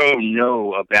world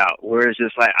know about, where it's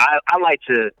just like, I like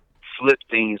to flip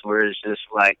things where it's just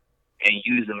like, and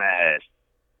use them as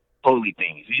holy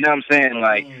things. You know what I'm saying?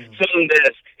 Like, something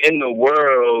that's in the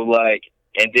world, like,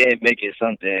 and then make it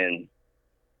something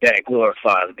that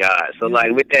glorifies God. So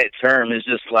like with that term, it's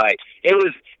just like it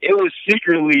was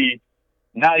secretly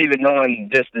not even knowing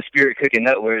just the spirit cooking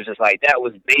up, where it's just like that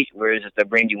was bait, where it's just to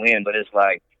bring you in, but it's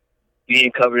like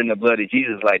being covered in the blood of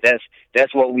Jesus. Like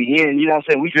that's what we in. You know what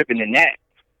I'm saying? We dripping in that.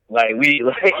 Like we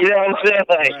like, you know what I'm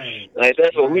saying? Like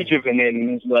that's what we dripping in. And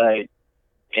it's like,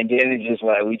 and then it's just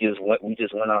like we just went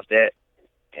off that.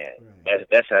 And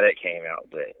that's how that came out,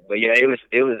 but yeah, it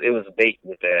was bait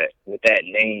with that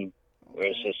name, where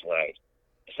it's just like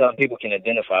some people can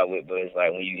identify with, but it's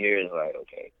like when you hear it, it's like,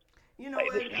 okay, you know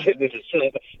like, what? this is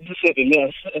something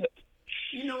else.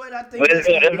 You know what I think? But it's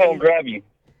gonna grab you.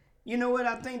 You know what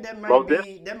I think that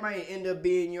might end up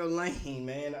being your lane,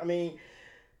 man. I mean,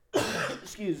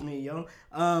 excuse me, yo.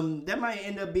 That might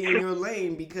end up being your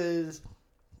lane because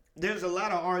there's a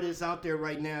lot of artists out there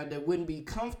right now that wouldn't be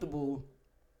comfortable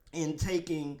in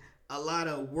taking a lot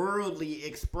of worldly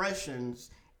expressions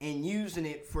and using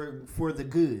it for the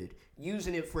good,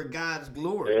 using it for God's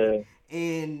glory,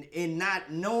 and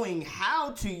not knowing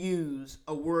how to use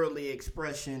a worldly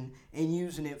expression and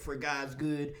using it for God's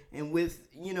good. And with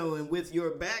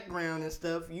your background and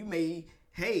stuff, you may,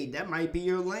 hey, that might be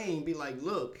your lane. Be like,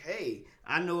 look, hey,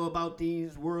 I know about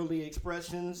these worldly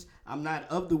expressions. I'm not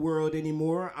of the world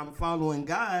anymore. I'm following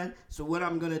God. So what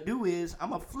I'm gonna do is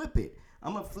I'm gonna flip it.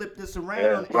 I'm going to flip this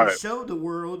around and show the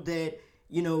world that,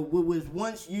 you know, what was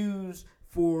once used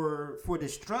for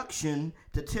destruction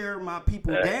to tear my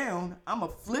people down, I'm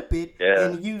going to flip it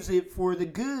and use it for the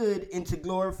good and to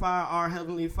glorify our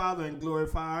Heavenly Father and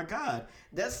glorify our God.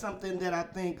 That's something that I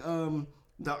think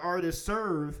the artist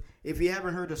Serve, if you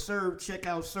haven't heard of Serve, check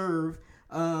out Serve.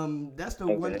 That's the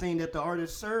one thing that the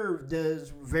artist Serve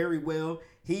does very well.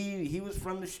 He was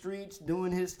from the streets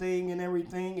doing his thing and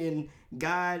everything, and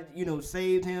God,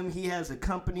 saved him. He has a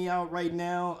company out right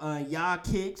now, Yah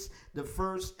Kicks, the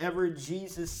first ever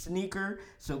Jesus sneaker.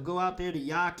 So go out there to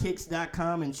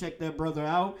yahkicks.com and check that brother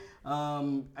out.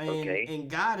 And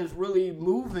God is really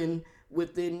moving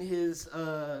within his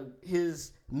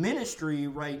ministry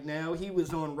right now. He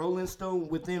was on Rolling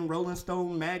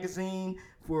Stone magazine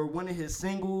for one of his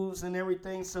singles and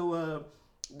everything. So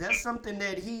that's something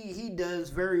that he does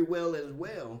very well as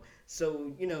well.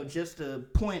 So, just to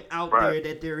point out there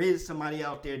that there is somebody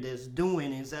out there that's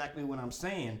doing exactly what I'm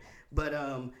saying. But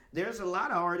there's a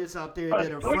lot of artists out there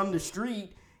that are from the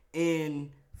street and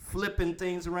flipping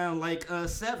things around, like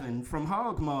Seven from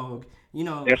Hog Mog.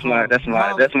 That's my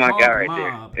guy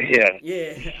right there.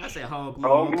 Yeah. I said Hog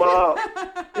Mog.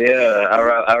 Yeah,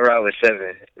 I ride with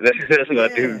Seven. That's my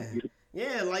dude.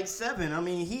 Yeah, like Seven. I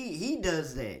mean, he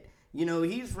does that.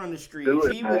 He's from the streets.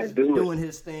 He was doing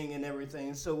his thing and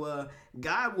everything. So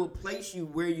God will place you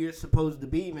where you're supposed to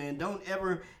be, man. Don't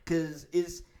ever, because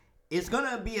it's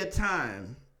gonna be a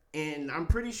time. And I'm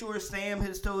pretty sure Sam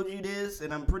has told you this,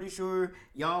 and I'm pretty sure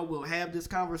y'all will have this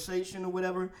conversation or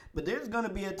whatever. But there's going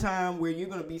to be a time where you're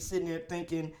going to be sitting there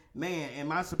thinking, man,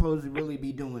 am I supposed to really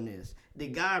be doing this?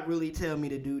 Did God really tell me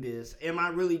to do this? Am I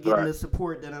really getting the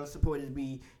support that I'm supposed to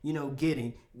be,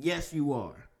 getting? Yes, you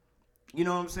are. You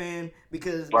know what I'm saying?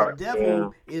 Because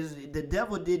the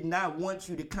devil did not want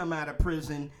you to come out of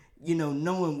prison,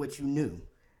 knowing what you knew.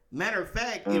 Matter of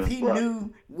fact, if he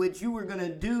knew what you were going to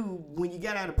do when you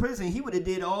got out of prison, he would have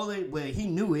did all it. Well, he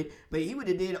knew it, but he would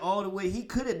have did all the way he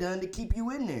could have done to keep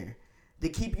you in there, to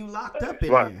keep you locked up in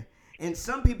there. And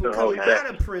some people come out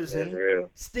of prison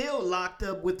still locked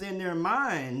up within their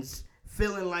minds,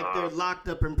 feeling like they're locked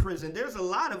up in prison. There's a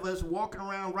lot of us walking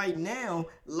around right now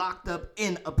locked up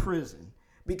in a prison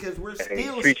because we're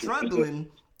still struggling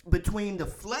between the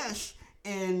flesh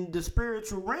and the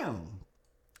spiritual realm.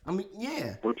 I mean,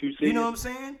 yeah. You know what I'm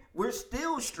saying? We're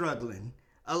still struggling.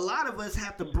 A lot of us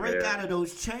have to break out of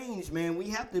those chains, man. We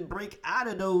have to break out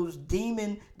of those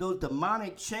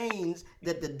demonic chains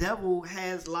that the devil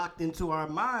has locked into our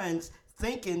minds,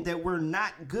 thinking that we're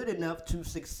not good enough to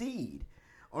succeed.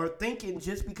 Or thinking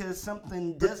just because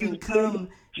something doesn't come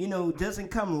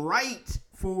right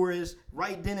for us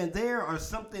right then and there, or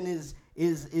something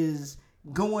is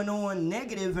going on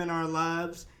negative in our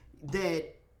lives, that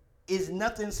is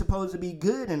nothing supposed to be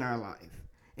good in our life.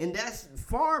 And that's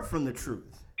far from the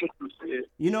truth.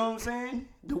 You know what I'm saying?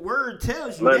 The word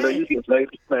tells you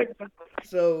that.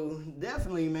 So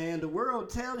definitely, man, the word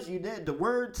tells you that. The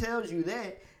word tells you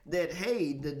that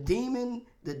hey, the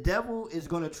devil is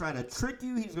going to try to trick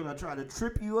you. He's going to try to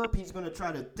trip you up. He's going to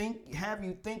try to have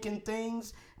you thinking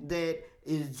things that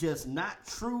is just not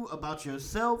true about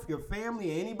yourself, your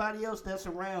family, or anybody else that's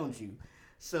around you.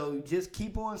 So just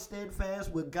keep on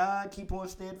steadfast with God. Keep on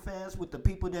steadfast with the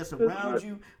people that's around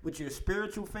you, with your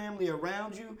spiritual family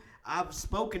around you. I've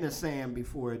spoken to Sam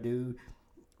before, dude,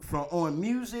 on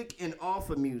music and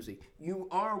off of music. You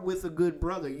are with a good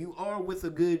brother. You are with a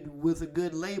good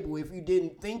label. If you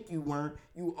didn't think you weren't,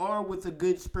 you are with a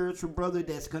good spiritual brother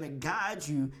that's going to guide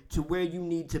you to where you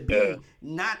need to be,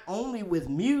 not only with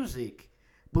music,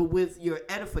 but with your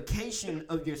edification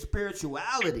of your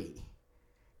spirituality.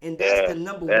 And that's the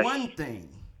number one thing.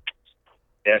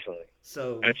 Definitely.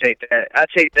 So I take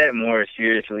that more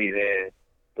seriously than,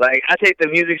 like, I take the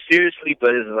music seriously,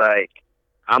 but it's like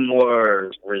I'm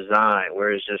more resigned,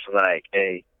 where it's just like,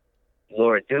 hey,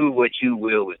 Lord, do what you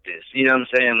will with this. You know what I'm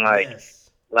saying? Like,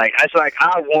 like it's like I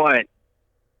don't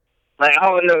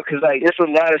know, because like it's a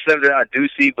lot of stuff that I do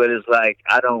see, but it's like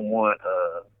I don't want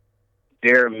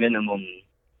bare minimum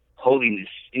holiness.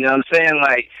 You know what I'm saying?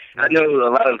 Like, I know a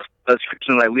lot of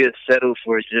Christians, like, we had settled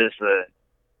for just a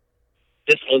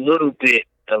little bit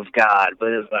of God,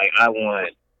 but it's like I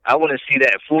want to see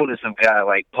that fullness of God,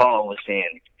 like Paul was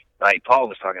saying, like Paul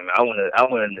was talking about. I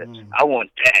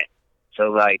want that.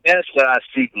 So like that's what I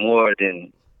seek more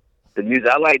than the music.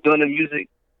 I like doing the music.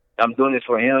 I'm doing it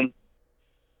for Him.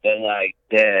 And like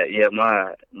that, yeah,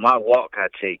 my walk I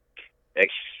take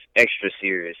extra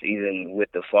serious, even with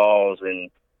the falls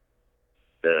and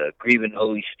the grieving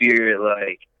Holy Spirit,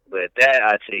 like, but that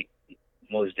I take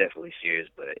most definitely serious.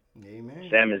 But Amen.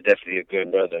 Sam is definitely a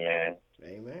good brother, man.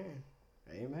 Amen.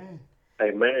 Amen.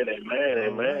 Amen. Amen.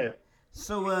 Amen.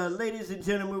 So, ladies and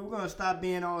gentlemen, we're going to stop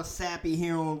being all sappy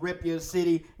here on Rep Your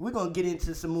City. We're going to get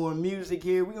into some more music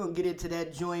here. We're going to get into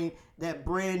that joint, that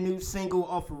brand new single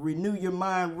off of Renew Your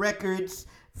Mind Records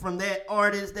from that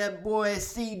artist, that boy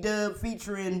C-Dub,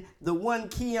 featuring the one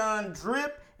Keon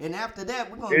Drip. And after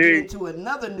that, we're going to get into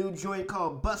another new joint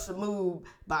called Bust a Move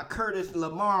by Curtis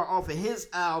Lamar off of his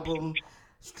album,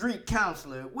 Street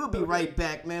Counselor. We'll be right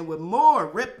back, man, with more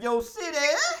Rep Your City.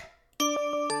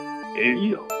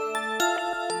 Yeah.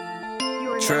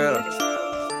 Trail.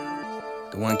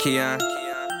 The one Keon.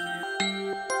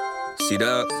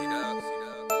 C-Dub.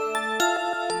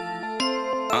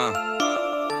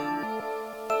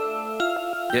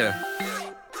 Yeah.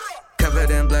 Covered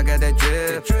in blood, got that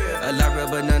drip. A lot real,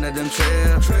 but none of them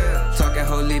trill. Talking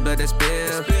holy, but it's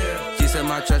spill. Jesus in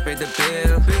my trust, pay the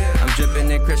bill. I'm dripping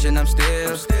in Christian, I'm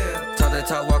still. Talk the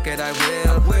talk, walk it, I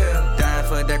will. Dying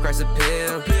for that Christ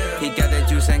appeal. He got that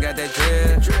juice, ain't got that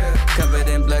drip. Covered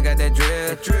in blood, got that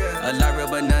drip. A lot real,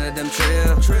 but none of them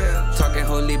trill. Talking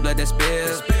holy, blood, that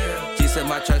spill. Jesus in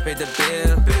my trust, pay the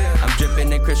bill. I'm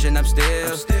dripping in Christian, I'm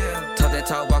still. Talk that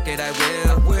talk, walk it, I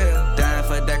will. Dying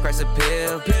for that Christ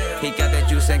appeal. He got that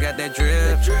juice, ain't got that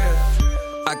drip.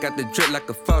 I got the drip like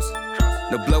a faucet.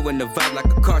 No blow in the vibe like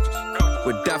a cartridge.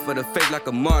 Would die for the faith like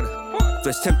a martyr.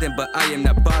 Feels tempting, but I am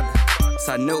not bothered.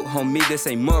 Side note, homie, this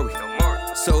ain't Maury.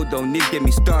 So don't need get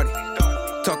me started.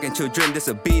 Talking children,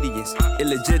 disobedience.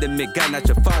 Illegitimate guy, not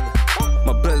your father.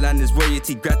 My bloodline is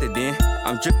royalty grafted in.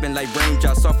 I'm dripping like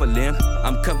raindrops off a limb.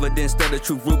 I'm covered in stutter,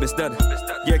 true Ruben stutter.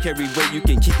 Yeah, carry weight, you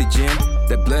can keep the gym.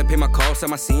 That blood pay my cost,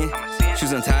 on my sin.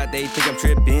 Shoes untied, they think I'm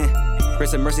tripping.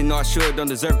 Grace and mercy, no, I sure don't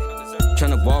deserve it.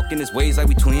 Tryna walk in his ways like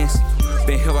we twins.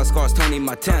 Been hit by scars, Tony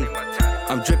Montana.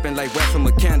 I'm dripping like raps from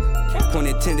a candle. Point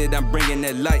intended, I'm bringing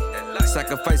that light.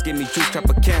 Sacrifice, give me juice,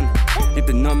 Tropicana. Get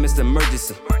the numb, it's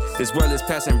emergency. This world is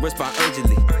passing, respond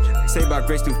urgently. Saved by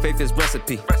grace through faith is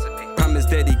recipe. Promise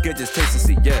that he good, just taste and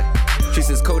see, yeah. Treats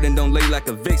his cold and don't lay like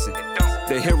a vixen.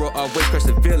 The hero always crush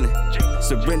the villain.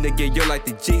 Surrender, get your life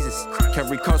to Jesus.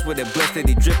 Carry cross with that blood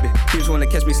steady dripping. He just wanna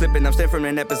catch me slipping, I'm standing firm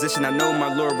in that position. I know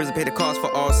my Lord risen, pay the cost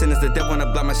for all sinners. The devil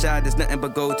wanna block my shot, there's nothing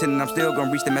but gold tin. And I'm still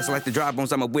gonna reach the master like the dry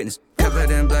bones, I'm a witness.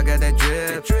 Covered in blood, got that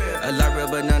drip. A lot real,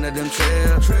 but none of them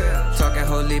trill. Talking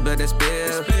holy, but it's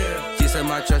spill. Jesus in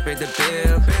my trust, pay the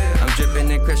bill. I'm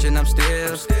dripping in Christian, I'm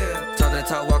still. Talk the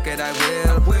talk, walk it, I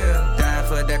will. Dying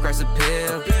for that Christ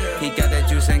appeal. He got that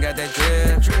juice, ain't got that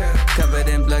drip. Covered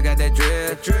in blood, got that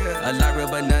drip. A lot real,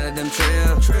 but none of them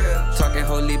trill. Talking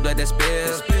holy, blood that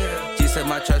spill. Jesus in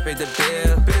my trust, pay the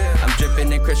bill. I'm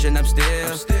dripping in Christian, I'm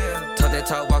still. Talk that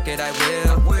talk, walk it, I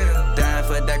will. Dying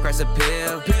for that Christ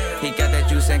appeal. He got that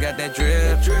juice, ain't got that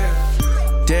drip.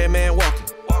 Dead man walking.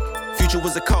 Future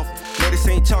was a coffin. No, this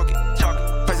ain't talking.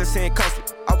 Presence ain't costly.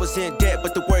 I was in debt,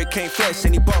 but the word came flesh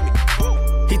and he bought me.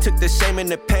 He took the shame and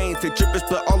the pain, the drippers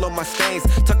blood all on my stains.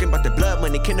 Talking about the blood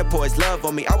money, kinder pour his love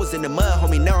on me. I was in the mud,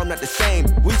 homie, now I'm not the same.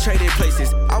 We traded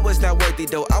places, I was not worthy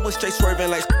though. I was straight swerving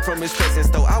like from his presence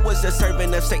though. I was a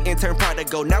servant of Satan, turned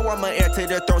prodigal. Now I'm an heir to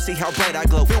the throne, see how bright I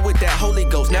glow. Filled with that Holy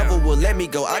Ghost, never will let me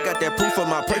go. I got that proof of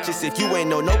my purchase. If you ain't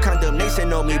know, no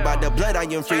condemnation on me. By the blood I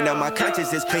am free, now my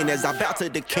conscience is clean as I bow to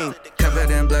the King. Covered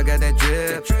in blood, got that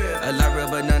drip. A lot real,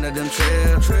 but none of them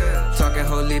trill. Talking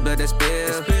holy, blood that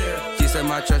spill. Jesus in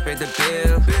my trust, pay the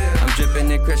bill. I'm dripping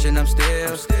in Christian, I'm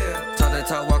still. Talk the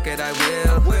talk, walk it, I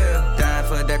will. Dying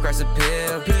for that Christ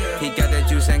appeal. He got that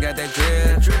juice, ain't got that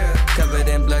drip. Covered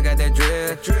in blood, got that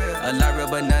drip. A lot real,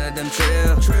 but none of them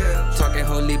trill. Talking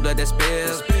holy, blood that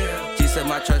spill. Jesus in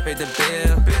my trust, pay the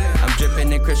bill. I'm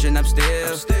dripping in Christian, I'm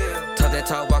still. Talk that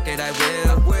talk, walk it, I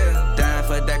will. Dying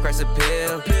for that Christ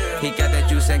appeal. He got that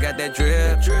juice, ain't got that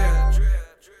drip.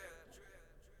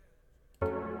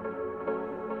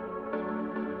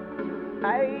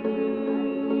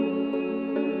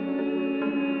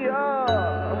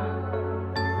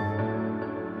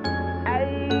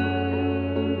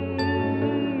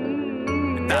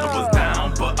 Thought I was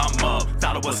down, but I'm up.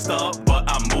 Thought I was stuck, but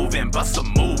I'm moving. Bust a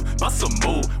move, bust a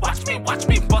move. Watch me bust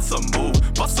a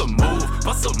move, bust a move,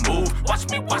 bust a move. Watch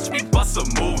me bust a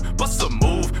move, bust a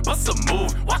move, bust a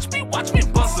move. Watch me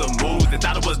bust a move. They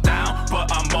thought I was down,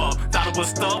 but I'm up. Thought I was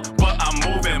stuck, but I'm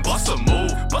moving. Bust a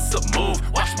move, bust a move.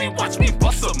 Watch me bust a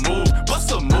move,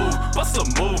 bust a move, bust a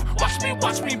move. Watch me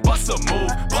bust a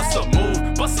move, bust a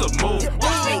move, bust a move.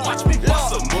 Watch me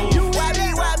bust a move. You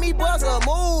why me bust a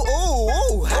move?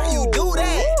 Ooh, how you do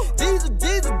that?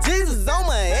 Jesus on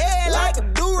my head like a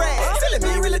do-rag. Telling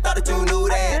me you really thought that you knew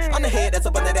that. I'm the head that's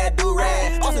up under that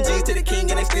do-rag. Awesome G's to the king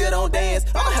and they still don't dance.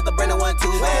 I'ma have to bring the 1, 2,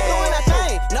 man. Doing our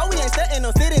thing. No, we ain't sitting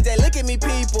no sitting, just look at me,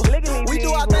 people. We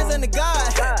do our things under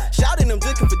God. Shouting them,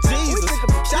 looking for Jesus.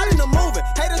 Shouting them moving.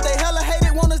 Haters, they hella hate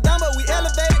it, want us down, but we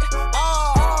elevate it.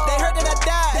 They heard that I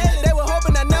died. They were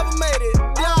hoping I never made it.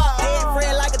 Dead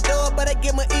friend like a dove, but I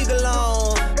get my eagle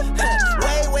on.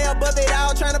 Way above it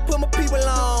all, trying to put my people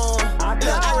on. Look,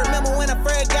 I remember when I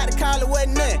first got the call, it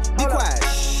wasn't nothing. Be quiet.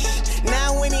 Shh.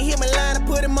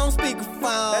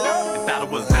 speakerphone. Thought it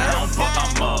was down, but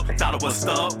I'm up. Thought it was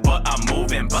stuck, but I'm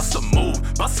moving. Bust a move,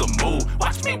 bust a move.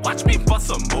 Watch me bust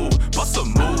a move, bust a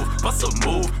move, bust a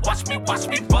move. Watch me bust a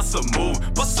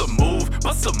move, bust a move,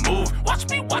 bust a move. Watch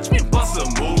me bust a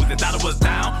move. They thought it was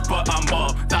down, but I'm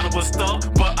up. Thought it was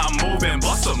stuck, but I'm moving.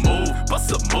 Bust a move,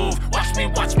 bust a move. Watch me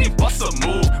bust a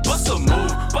move, bust a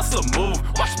move, bust a move.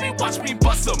 Watch me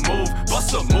bust a move,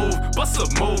 bust a move, bust a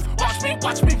move. Watch me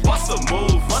bust a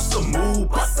move, bust a move,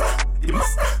 bust a. You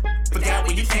must forgot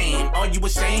where you came. Are you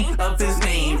ashamed of his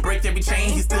name? Break every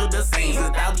chain, he's still the same.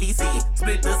 Without DC,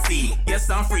 split the sea. Yes,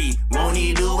 I'm free. Won't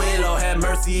he do it? Lord have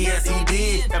mercy, yes he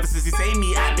did. Ever since he saved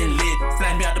me, I've been lit.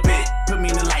 Snap me out the pit, put me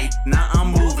in the light. Now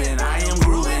I'm moving, I am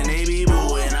grooving. They be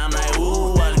booing, I'm like,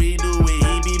 ooh, what we doing?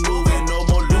 He be moving, no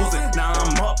more losing. Now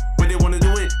I'm up, when they wanna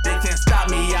do it, they can't stop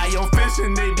me. I am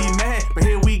fishing, they be mad, but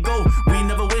here we go. We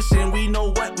never wishing, we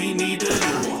know what we need to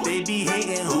do. They be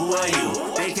hating, who are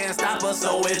you? They can't stop us,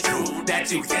 so it's true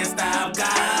that you can't stop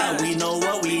God. We know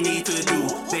what we need to do.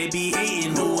 They be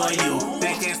hating, who are you?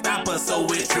 They can't stop us, so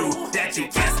it's true that you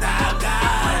can't stop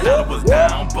God. Thought it was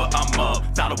down, but I'm up.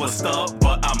 Thought it was stuck,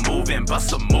 but I'm moving.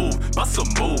 Bust a move, bust a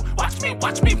move. Watch me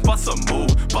bust a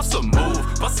move, bust a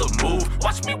move, bust a move.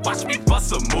 Watch me bust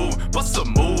a move, bust a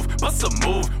move, bust a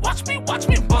move. Watch me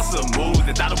bust a move.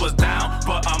 They thought it was down,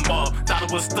 but I'm up. Thought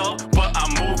it was stuck, but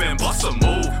I'm moving. Bust a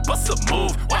move, bust a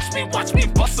move. Watch me bust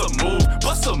a move,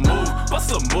 bust a move,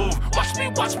 bust a move. Watch me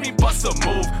bust a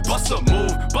move, bust a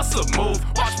move, bust a move.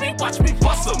 Watch me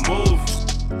bust a move.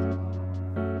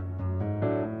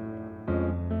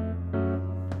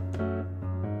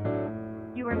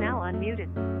 You are now unmuted.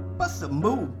 Bust a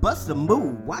move, bust a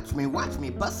move. Watch me,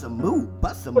 bust a move,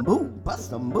 bust a move,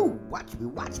 bust a move. Watch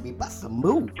me, bust a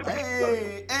move.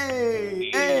 Hey,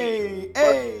 hey, hey,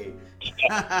 hey.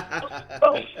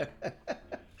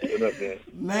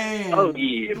 Man. Oh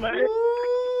yeah, man.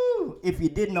 Woo. If you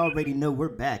didn't already know, we're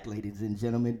back, ladies and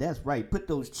gentlemen. That's right. Put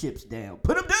those chips down.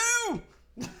 Put them down.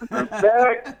 I'm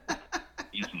back.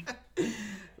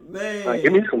 Man.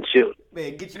 Give me some chips.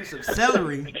 Man, get you some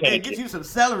celery. Man, get you some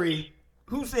celery.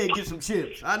 Who said get some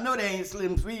chips? I know they ain't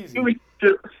Slim Feezy. Give me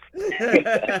chips.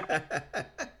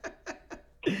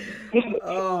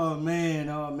 Oh man,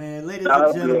 ladies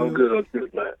and gentlemen. I'm good,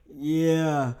 man.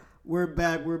 Yeah, we're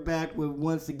back with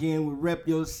once again with Rep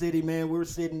Your City, man. We're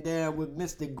sitting down with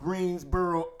Mr.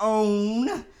 Greensboro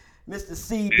own Mr.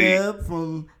 C-Dub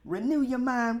from Renew Your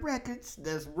Mind Records.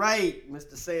 That's right,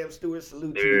 Mr. Sam Stewart.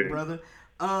 Salute to you, brother.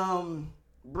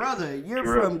 Brother, you're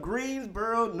from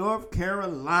Greensboro, North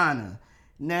Carolina.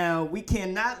 Now, we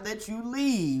cannot let you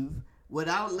leave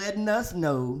without letting us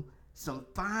know some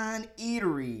fine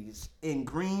eateries in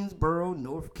Greensboro,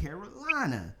 North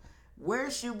Carolina.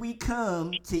 Where should we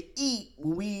come to eat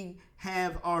when we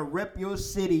have our Rep Your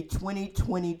City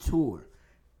 2020 tour?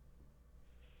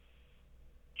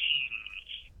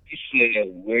 You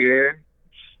said where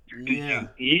did you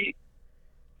eat?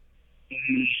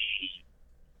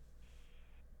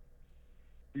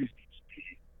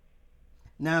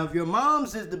 Now, if your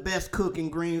mom's is the best cook in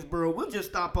Greensboro, we'll just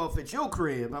stop off at your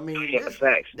crib. I mean, that's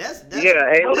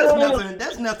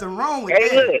nothing wrong with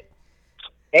that. Look.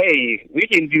 Hey, we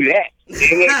can do that.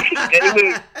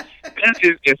 Look, that's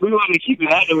just, if we want to keep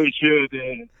it out of the show,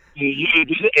 then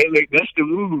look, that's the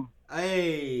move.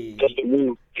 Hey, that's the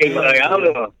move. Cause like I don't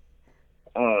know.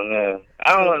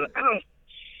 I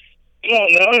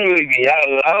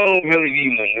don't really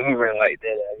be maneuvering like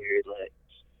that out here. Like,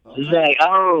 it's like I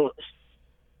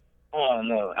don't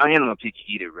know. I am a picky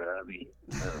eater, bro. I mean,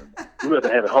 we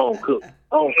rather have it home cooked.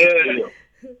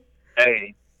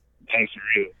 Hey, thanks for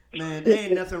real. Man, there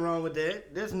ain't nothing wrong with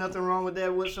that. There's nothing wrong with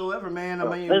that whatsoever, man. I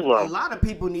mean, a lot of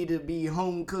people need to be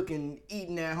home cooking,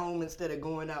 eating at home instead of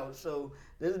going out. So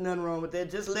there's nothing wrong with that.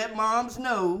 Just let moms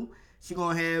know she's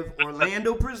going to have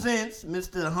Orlando Presents,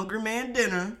 Mr. Hungry Man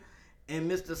Dinner,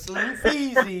 and Mr. Slim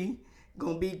Feezy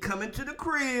going to be coming to the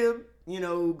crib. You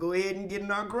know, go ahead and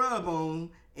getting our grub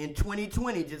on in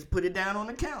 2020. Just put it down on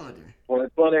the calendar.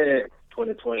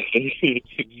 2020.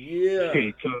 Yeah.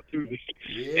 Come through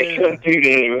Yeah.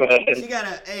 there, bro. She got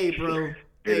a, hey,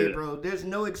 bro, there's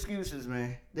no excuses,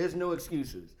 man. There's no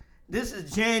excuses. This is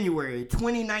January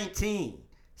 2019.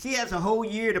 She has a whole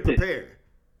year to prepare.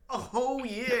 A whole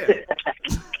year.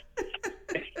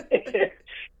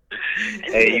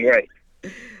 Hey, you're right.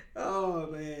 Oh,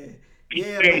 man.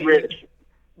 Yeah, man.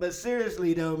 But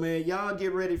seriously, though, man, y'all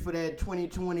get ready for that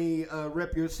 2020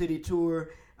 Rep Your City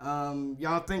tour.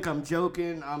 Y'all think I'm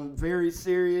joking. I'm very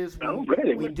serious.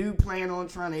 We do plan on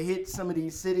trying to hit some of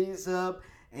these cities up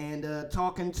and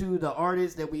talking to the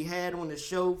artists that we had on the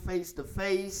show face to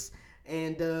face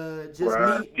and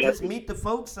Right. just meet the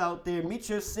folks out there, meet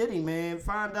your city, man.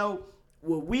 Find out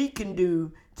what we can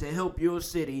do to help your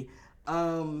city.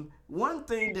 One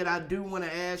thing that I do want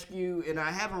to ask you, and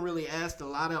I haven't really asked a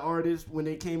lot of artists when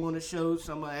they came on the show,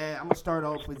 so I'm gonna start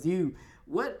off with you.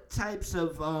 What types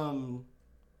of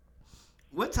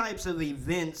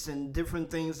events and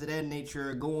different things of that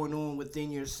nature are going on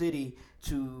within your city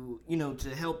to,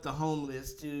 to help the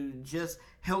homeless, to just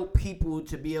help people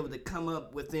to be able to come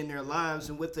up within their lives,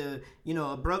 and with a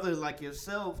brother like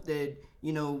yourself that,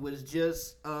 was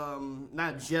just,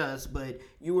 not just, but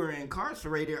you were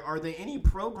incarcerated. Are there any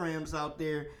programs out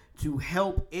there to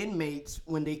help inmates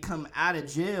when they come out of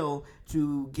jail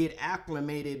to get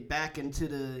acclimated back into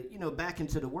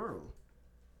the world?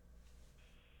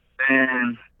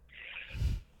 And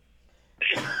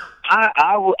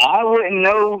I wouldn't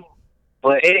know,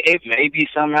 but it may be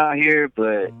some out here.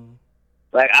 But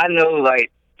like I know,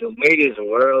 like the way this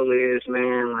world is,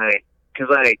 man. Like, 'cause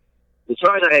like the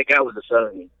charge I had got was a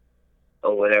felony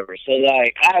or whatever. So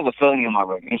like I have a felony on my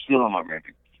record. It's still on my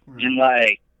record, and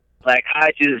like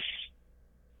I just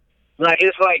like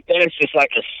it's like that's just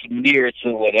like a smear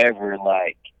to whatever.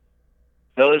 Like,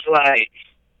 so it's like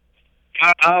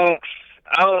I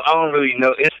don't really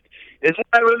know. It's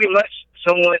not really much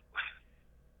someone.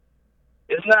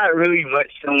 It's not really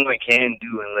much someone can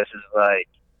do unless it's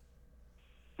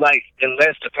like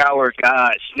unless the power of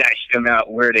God snatched them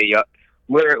out where they are,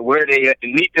 where they at,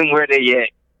 meet them where they at,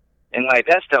 and like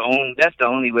that's the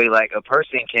only way like a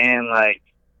person can like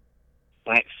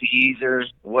plant seeds or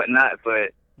whatnot.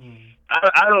 But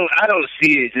I don't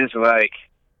see it just like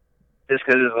just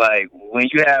because it's like when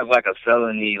you have like a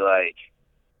felony like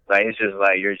it's just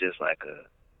like you're just like a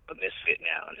misfit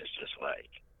now, and it's just like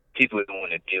people don't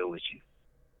want to deal with you.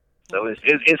 So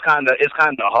it's kind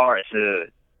of hard to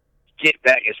get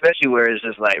back, especially where it's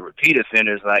just like repeat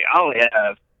offenders. Like I only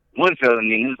have one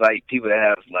felony, and it's like people that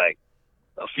have like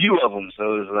a few of them.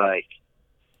 So it's like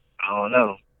I don't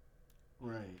know.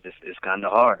 Right. It's kind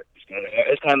of hard.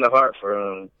 It's kind of hard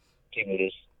for people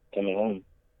just coming home.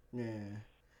 Yeah.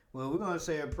 Well, we're going to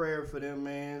say a prayer for them,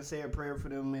 man. Say a prayer for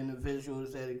them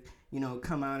individuals that,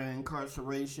 come out of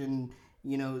incarceration,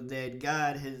 that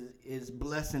God is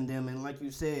blessing them. And like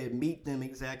you said, meet them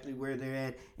exactly where they're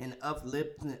at and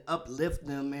uplift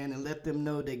them, man, and let them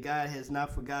know that God has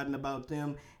not forgotten about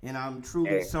them. And I'm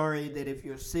truly sorry that if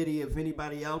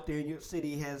anybody out there in your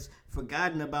city has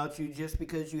forgotten about you just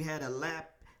because you had a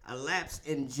lapse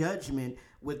in judgment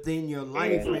within your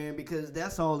life, man, because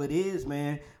that's all it is,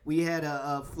 man. We had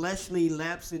a fleshly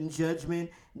lapse in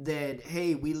judgment that,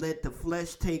 hey, we let the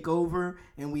flesh take over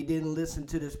and we didn't listen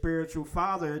to the spiritual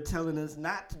father telling us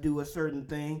not to do a certain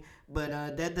thing. But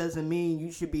that doesn't mean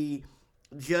you should be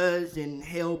judged and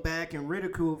held back and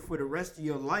ridiculed for the rest of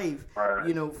your life,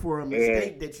 for a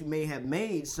mistake that you may have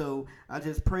made. So I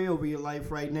just pray over your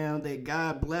life right now that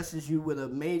God blesses you with a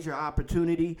major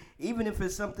opportunity, even if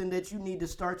it's something that you need to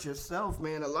start yourself,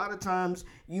 man. A lot of times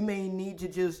you may need to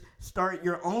just start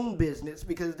your own business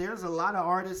because there's a lot of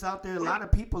artists out there, a lot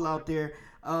of people out there.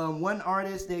 One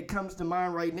artist that comes to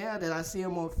mind right now that I see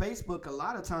him on Facebook a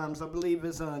lot of times, I believe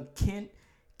is Kent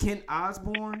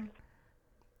Osborne.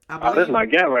 That's my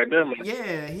guy right there, man.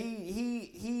 Yeah,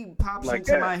 he pops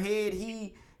into my head.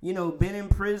 He, been in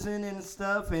prison and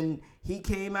stuff, and he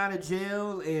came out of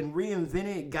jail and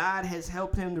reinvented. God has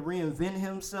helped him to reinvent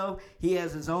himself. He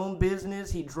has his own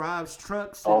business. He drives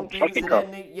trucks and things of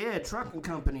that nature. Yeah, trucking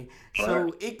company. Right.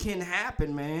 So it can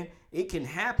happen, man. It can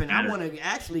happen. I want to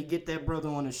actually get that brother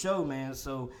on the show, man.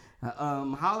 So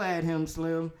holla at him,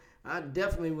 Slim. I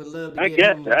definitely would love to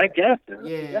get him. I guess.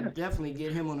 Yeah, definitely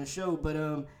get him on the show.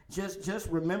 But just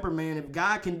remember, man, if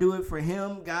God can do it for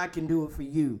him, God can do it for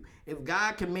you. If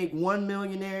God can make one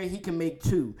millionaire, he can make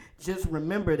two. Just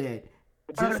remember that.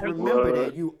 Just remember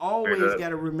that. You always got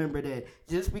to remember that.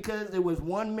 Just because there was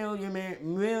one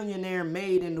millionaire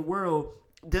made in the world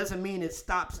doesn't mean it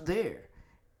stops there.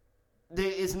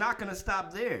 It's not going to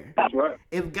stop there. That's right.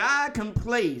 If God can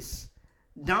place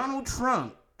Donald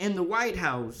Trump in the White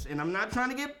House, and I'm not trying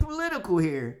to get political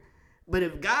here, but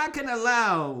if God can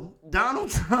allow Donald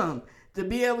Trump to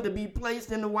be able to be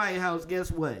placed in the White House,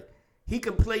 guess what? He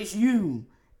can place you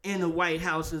in the White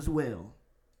House as well.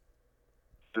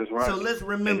 That's right. So let's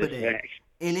remember that.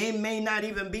 And it may not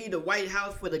even be the White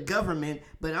House for the government,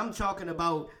 but I'm talking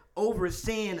about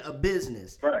overseeing a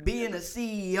business, being a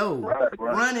CEO,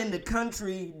 running the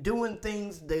country, doing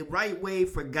things the right way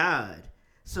for God.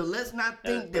 So let's not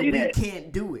think that we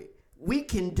can't do it. We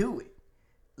can do it.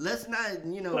 Let's not,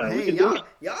 hey,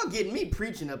 y'all getting me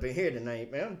preaching up in here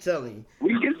tonight, man. I'm telling you.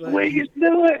 We can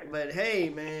do it. But hey,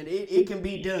 man, it can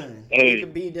be done. It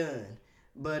can be done.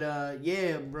 But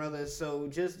yeah, brother. So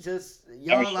just I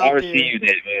y'all out there, receive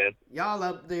that, man. y'all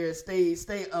up there, stay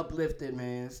uplifted,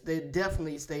 man.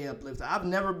 Definitely stay uplifted. I've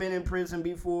never been in prison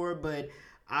before, but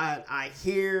I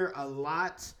hear a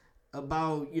lot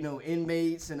about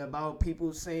inmates and about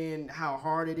people saying how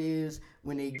hard it is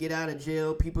when they get out of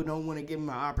jail. People don't want to give them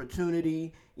an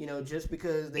opportunity, just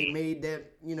because they made that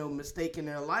mistake in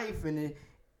their life, and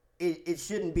it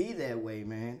shouldn't be that way,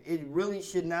 man. It really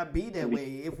should not be that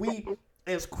way. If we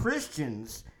as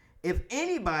Christians, if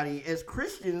anybody as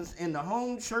Christians in the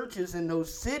home churches in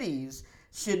those cities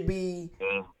should be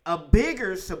a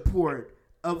bigger support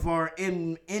of our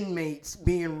inmates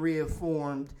being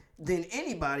reformed than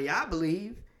anybody, I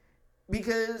believe,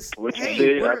 because What you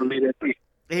said, I believe that too.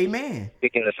 Amen.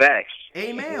 Speaking the facts.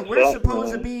 Amen. We're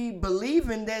supposed to be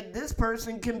believing that this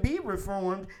person can be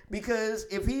reformed, because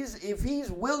if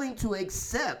he's willing to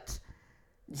accept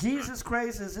Jesus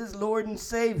Christ as his Lord and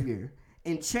Savior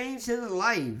and change his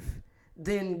life,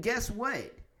 then guess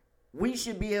what? We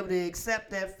should be able to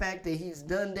accept that fact that he's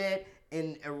done that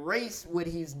and erase what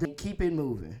he's done, keep it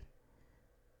moving.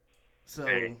 So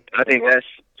I think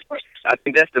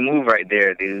that's the move right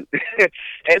there, dude.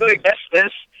 Hey, look, that's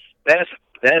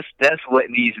what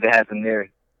needs to happen there.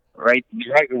 Right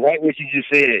what you just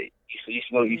said. You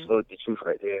spoke the truth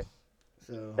right there.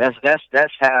 So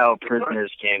That's how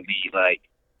prisoners can be like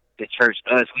the church.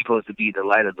 Us, we supposed to be the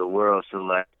light of the world. So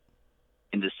like,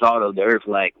 in the salt of the earth,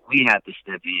 like we have to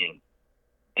step in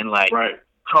and like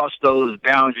cross those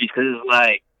boundaries, because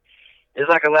it's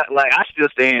like a lot. Like I still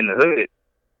stay in the hood,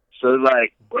 so it's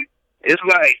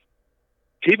like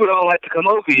people don't like to come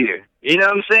over here. You know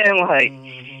what I'm saying?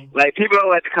 Like people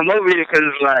don't like to come over here because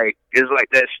it's like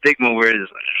that stigma where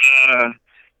it's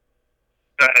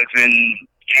thugs and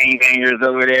gangbangers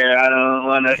over there. I don't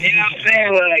want to. You know what I'm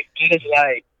saying? Like it's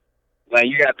like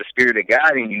you got the spirit of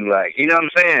God in you. Like you know what I'm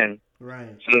saying?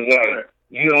 right. So like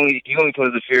you only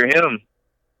supposed to fear Him.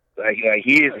 Like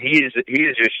he is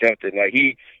your shepherd. Like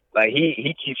he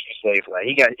keeps you safe. Like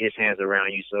he got his hands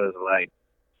around you. So it's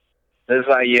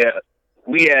like yeah,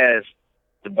 we as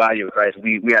the body of Christ,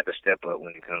 we have to step up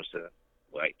when it comes to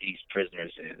like these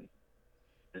prisoners and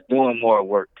just doing more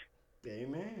work.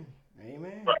 Amen.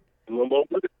 Amen. Doing more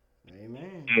work.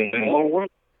 Amen. Doing more work.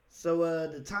 So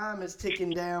the time is ticking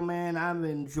down, man. I've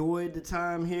enjoyed the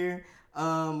time here.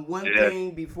 One Yeah.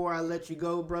 thing before I let you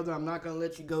go, brother, I'm not going to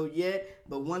let you go yet,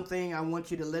 but one thing I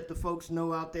want you to let the folks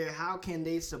know out there, how can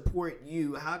they support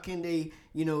you? How can they,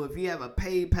 if you have a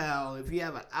PayPal, if you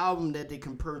have an album that they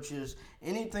can purchase,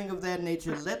 anything of that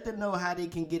nature, let them know how they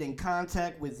can get in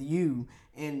contact with you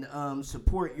and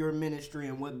support your ministry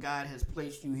and what God has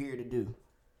placed you here to do.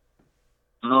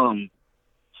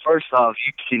 First off,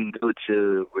 you can go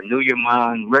to Renew Your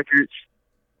Mind Records,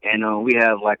 and we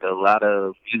have like a lot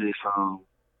of music from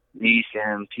me,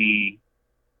 Sam P,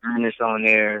 Ernest on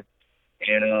there,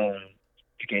 and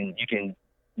you can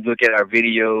look at our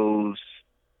videos,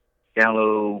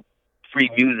 download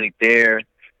free music there.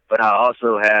 But I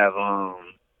also have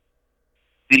I'm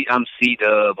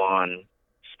C-Dub on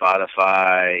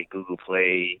Spotify, Google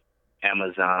Play,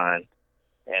 Amazon,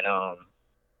 and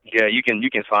yeah, you can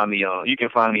find me on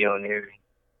there.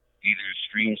 Either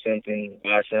stream something,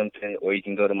 buy something, or you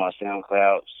can go to my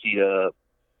SoundCloud, C-Dub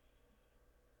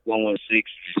 116,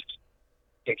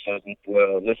 pick something,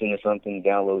 listen to something,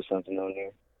 download something on there.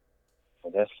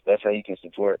 So that's how you can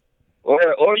support,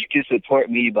 or you can support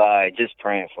me by just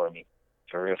praying for me,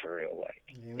 for real, like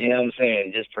you know what I'm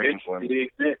saying, just praying for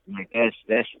me. Like that's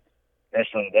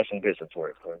some good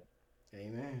support for me.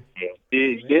 Amen.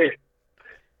 Yeah.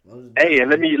 Hey, and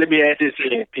let me add this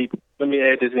in, people. Let me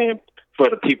add this in for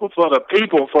the people.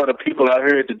 I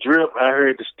heard the drip, I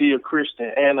heard the Still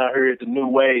Christian, and I heard the New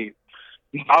Wave.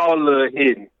 All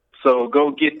hidden. So go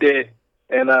get that.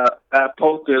 And I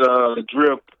posted the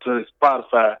drip to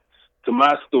Spotify, to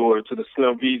my store, to the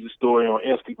Slim Visa story on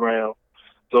Instagram.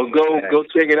 So go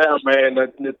check it out, man.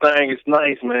 The thing is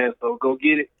nice, man. So go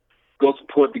get it. Go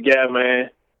support the guy, man.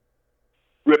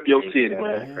 Rip your city,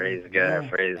 man. Praise God,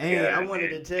 praise Hey, God. I wanted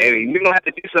to tell Hey, you. you're gonna have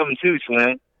to do something too,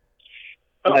 Slim.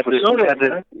 You're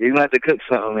gonna have to cook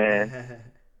something, man.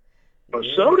 For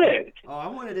sure that. Oh, I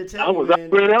wanted to I tell you, was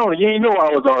man. already on it. You ain't know I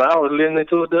was on it. I was listening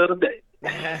to it the other day.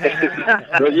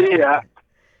 But yeah,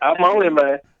 I'm on it,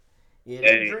 man. Yeah,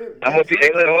 Hey, I'm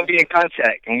gonna be in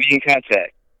contact.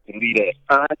 And be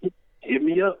there. Hit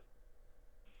me up.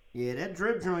 Yeah, that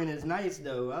drip joint is nice,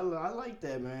 though. I like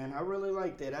that, man. I really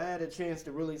like that. I had a chance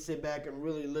to really sit back and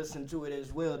really listen to it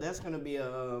as well. That's gonna be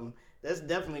that's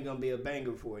definitely gonna be a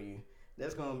banger for you.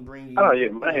 That's gonna bring you. Oh yeah,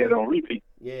 my head on repeat.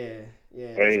 Yeah, Yeah,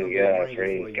 that's Praise gonna be a God, banger for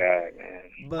praise you. God, man.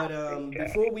 But Praise God.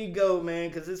 before we go, man,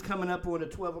 because it's coming up on the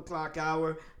 12 o'clock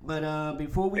hour. But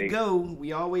before we go,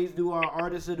 we always do our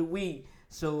Artist of the Week.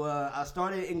 So I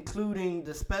started including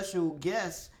the special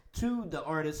guests to the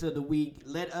Artist of the Week.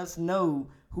 Let us know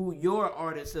who your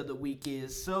Artist of the Week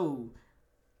is. So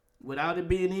without it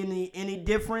being any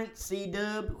different,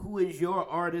 C-Dub, who is your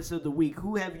Artist of the Week?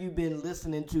 Who have you been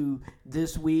listening to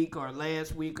this week or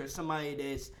last week, or somebody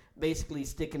that's basically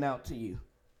sticking out to you?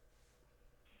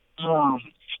 Who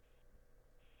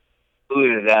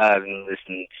have I been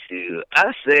listening to?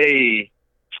 I say,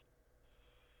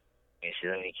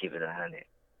 let me keep it 100.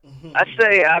 I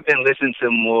say I've been listening to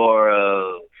more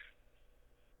of,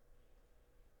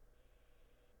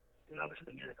 I listen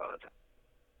to music all the time.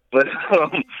 But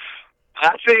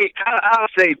I'll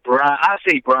say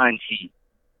Brian T.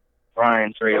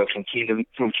 Brian Trail from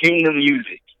Kingdom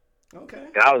Music. Okay.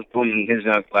 I was booming his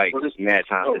junk like mad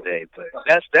time today, but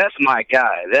that's my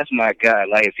guy. That's my guy.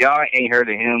 Like if y'all ain't heard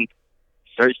of him,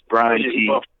 search Brian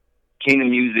T. Kingdom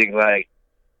Music, like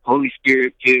Holy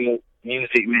Spirit filled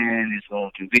music, man. It's gonna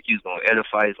convict you, it's gonna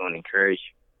edify, it's gonna encourage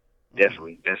you.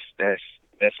 Definitely. That's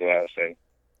what I would say.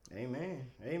 Amen.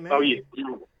 Amen. Oh yeah.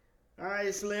 All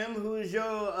right, Slim, who is your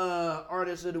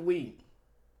Artist of the Week?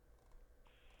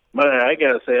 Man, I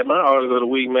gotta say, my artist of the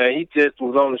week, man, he just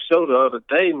was on the show the other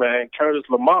day, man. Curtis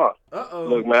Lamar.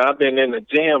 Look, man, I've been in the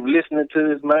gym listening to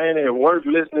this man, at work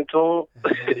listening to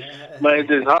him. Man, it's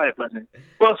just hype, man.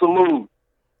 Bust a move.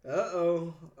 Bust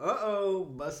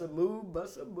a move.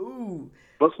 Bust a move.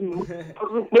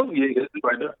 Yeah,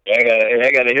 right there.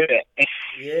 I gotta hear that.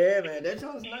 Yeah, man, that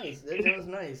sounds nice.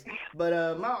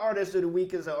 But my Artist of the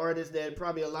Week is an artist that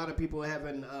probably a lot of people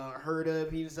haven't heard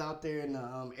of. He's out there in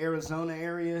the Arizona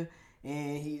area,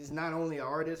 and he's not only an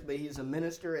artist, but he's a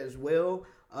minister as well.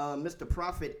 Mr.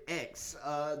 Prophet X.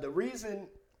 The reason,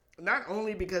 not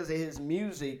only because of his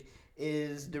music,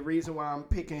 is the reason why I'm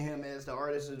picking him as the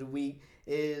Artist of the Week,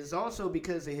 is also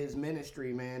because of his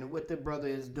ministry, man. What the brother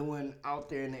is doing out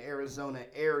there in the Arizona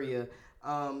area.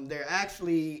 They're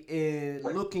actually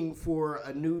looking for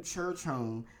a new church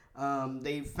home.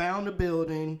 They found a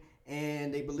building,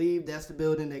 and they believe that's the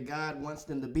building that God wants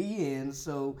them to be in.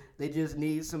 So they just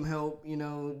need some help,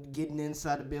 getting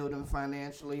inside the building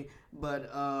financially.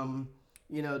 But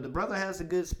the brother has a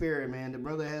good spirit, man. The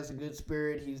brother has a good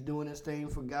spirit. He's doing his thing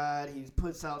for God. He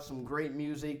puts out some great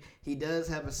music. He does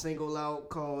have a single out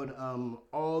called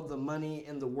All the Money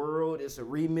in the World. It's a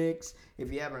remix.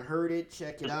 If you haven't heard it,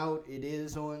 check it out. It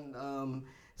is on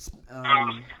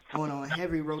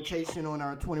heavy rotation on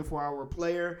our 24-hour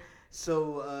player.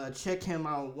 So check him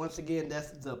out. Once again,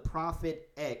 that's the Prophet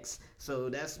X. So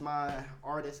that's my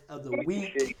Artist of the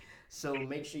Week. So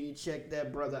make sure you check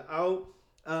that brother out.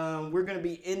 We're going to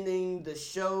be ending the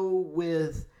show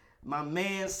with my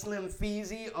man Slim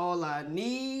Feezy, All I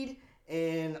Need,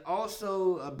 and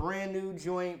also a brand new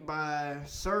joint by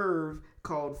Serve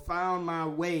called Found My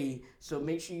Way. So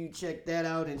make sure you check that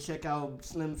out and check out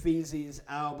Slim Feezy's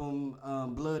album,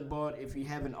 Blood Bought. If you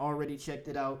haven't already checked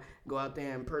it out, go out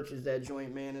there and purchase that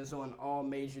joint, man. It's on all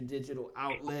major digital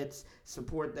outlets.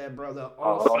 Support that brother.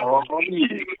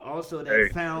 Also that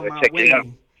Found My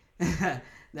Way.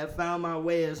 That Found My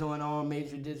Way is on all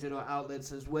major digital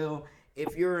outlets as well.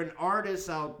 If you're an artist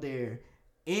out there,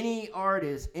 any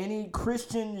artist, any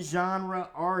Christian genre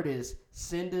artist,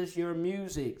 send us your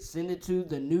music. Send it to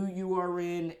the new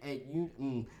URN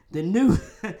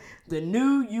the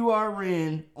new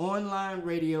URN online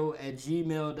radio at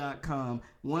gmail.com.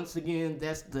 Once again,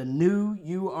 that's the new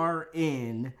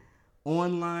URN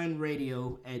online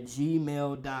radio at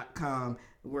gmail.com.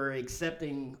 We're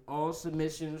accepting all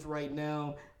submissions right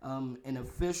now. An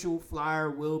official flyer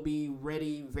will be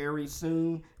ready very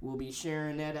soon. We'll be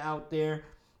sharing that out there.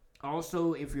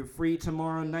 Also, if you're free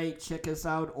tomorrow night, check us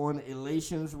out on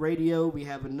Elations Radio. We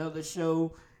have another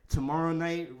show tomorrow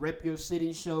night, Rep Your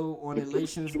City show on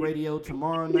Elations Radio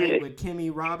tomorrow night with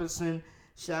Kimmy Robinson.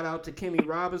 Shout out to Kimmy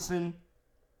Robinson.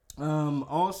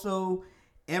 Also,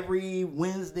 every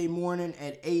Wednesday morning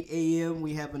at 8 a.m.,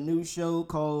 we have a new show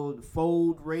called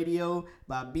Fold Radio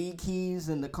by B Keys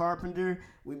and the Carpenter.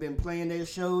 We've been playing their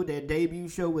show. Their debut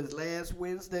show was last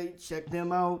Wednesday. Check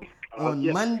them out on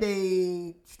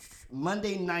Monday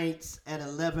nights at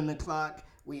 11 o'clock.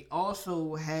 We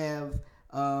also have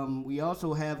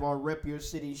our Rep Your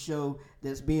City show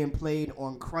that's being played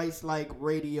on Christlike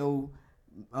Radio.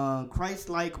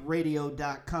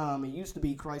 ChristLikeRadio.com. It used to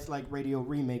be Christlike Radio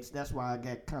Remix. That's why I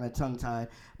got kind of tongue-tied.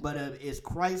 But it's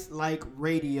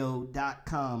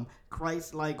ChristLikeRadio.com.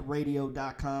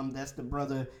 ChristLikeRadio.com. That's the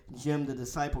brother Jim the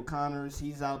Disciple Connors.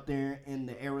 He's out there in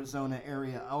the Arizona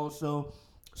area also.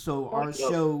 So our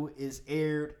show is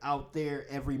aired out there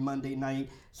every Monday night.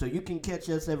 So you can catch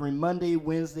us every Monday,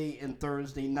 Wednesday, and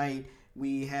Thursday night.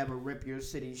 We have a Rep Your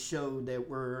City show that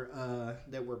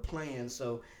we're playing.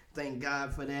 So thank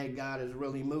God for that. God is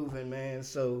really moving, man.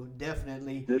 So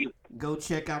definitely go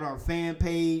check out our fan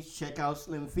page, check out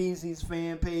Slim Feezy's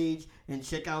fan page, and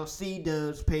check out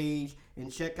C-Dub's page,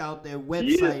 and check out their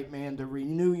website, man, the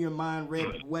Renew Your Mind Rep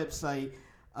website.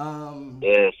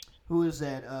 Yes. Who is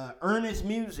that? Ernest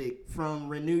Music from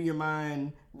Renew Your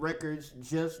Mind Records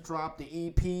just dropped the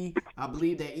EP. I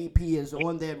believe that EP is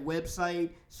on that website,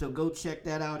 so go check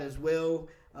that out as well.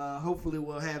 Hopefully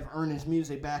we'll have Ernest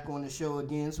Music back on the show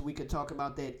again so we could talk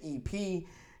about that EP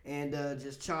and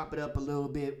just chop it up a little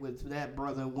bit with that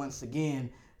brother once again.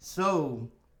 So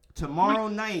tomorrow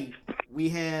night we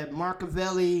have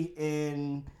Marcavelli,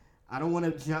 and I don't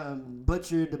want to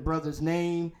butcher the brother's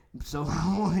name, so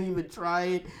I won't even try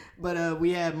it. But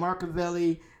we have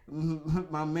Marcavelli,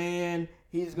 my man.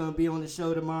 He's going to be on the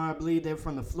show tomorrow. I believe they're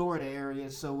from the Florida area,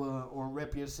 so on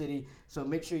Rep Your City. So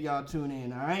make sure y'all tune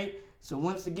in, all right? So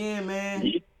once again,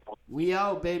 man, we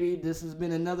out, baby. This has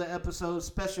been another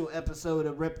special episode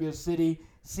of Rep Your City.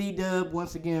 C-Dub,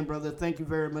 once again, brother, thank you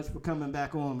very much for coming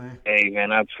back on, man. Hey,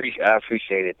 man, I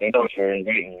appreciate it. Thank you for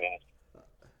inviting me, man.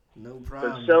 No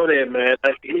problem. So that, man. I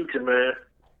need you, man.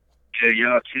 Yeah,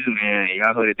 y'all too, man.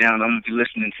 Y'all hold it down. I'm going to be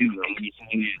listening too. I'm going to be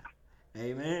tuning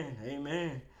in.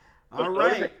 Amen. All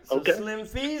right. So okay. Slim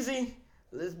Feezy,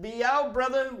 let's be out,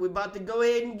 brother. We're about to go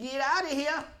ahead and get out of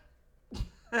here.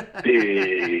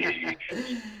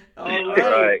 All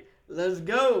right. Let's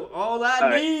go. All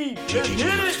I need. Let's hit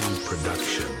it.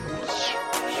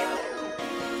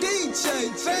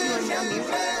 DJ Fan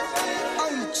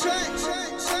on the track.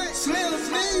 Slim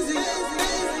Feezy.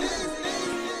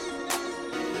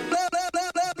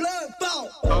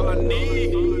 All I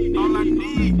need, all I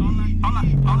need, all I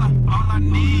need, all I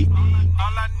need, all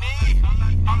I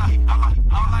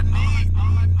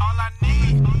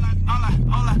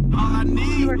need,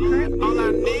 all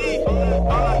I need,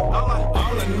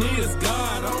 all I need is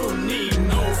God. I don't need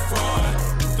no fraud.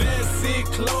 Fancy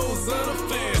clothes or the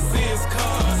fanciest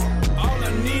cars. All I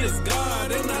need is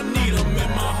God, and I need him in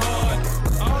my heart.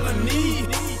 All I need,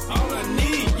 yeah. All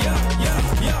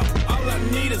I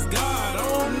need is God. I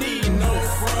don't need no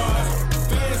fraud.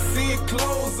 Fancy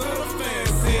clothes or the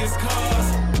fanciest cars.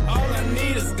 All I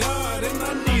need is God, and I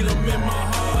need him in my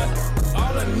heart.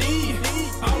 All I need.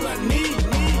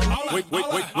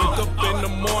 Wake up in the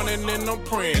morning and I'm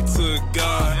praying to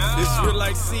God. This real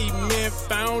like cement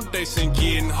foundation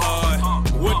getting hard.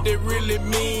 What they really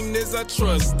mean is I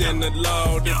trust in the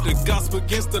Lord. If the gospel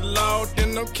against the law,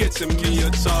 then I'm catching me a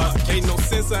charge. Ain't no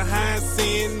sense of hiding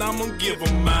sin, I'ma give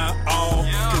them my all.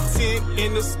 Content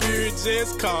in the spirit,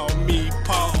 just call me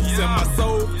Paul. Sell my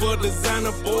soul for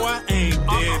designer, boy, I ain't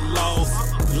that lost.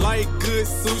 Like good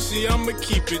sushi, I'ma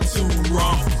keep it too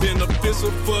raw.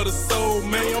 Beneficial for the soul,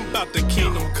 man, I'm about the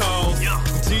kingdom cause.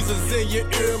 Jesus in your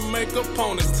ear, make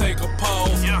opponents take a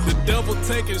pause. The devil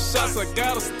taking shots, I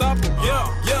gotta stop him.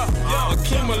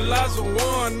 Akeem Elijah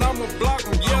one, I'ma block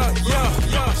him.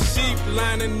 Sheep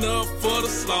lining up for the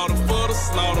slaughter,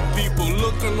 People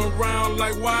looking around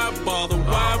like why bother?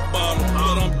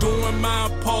 But I'm doing my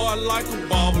part like a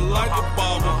barber.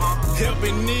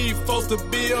 Helping need folks to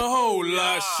be a whole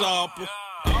lot sharper.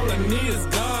 All I need is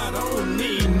God, I don't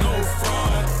need no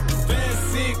fraud.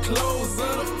 Fancy clothes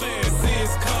or the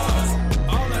fanciest cars.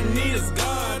 All I need is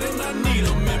God, and I need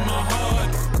him in my heart.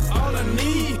 All I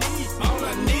need,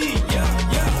 yeah.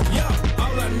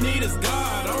 All I need is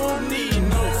God, I don't need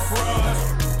no fraud.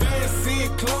 Fancy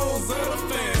clothes or the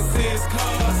fanciest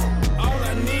cars. All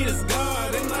I need is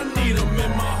God, and I need him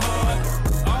in my heart.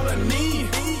 All I need.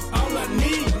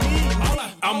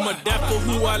 I'm a dapper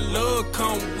who I love,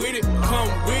 come with it.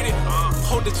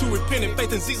 Hold the true repentant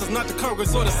faith in Jesus, not the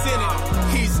Congress or the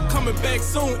Senate. He's coming back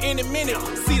soon, any minute.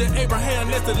 See the Abraham,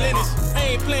 that's the lineage. I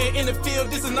ain't playing in the field,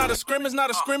 this is not a scrimmage.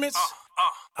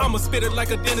 I'ma spit it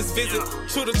like a dentist visit.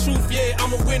 To the truth, yeah,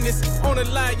 I'm a witness. On the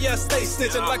line, yeah, stay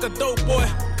snitching like a dope boy.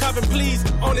 Copping pleas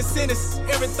on his sentence.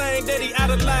 Everything that he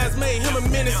idolized made him a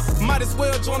menace. Might as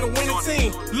well join the winning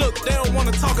team. Look, they don't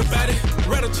wanna talk about it.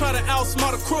 Rather try to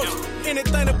outsmart a crook.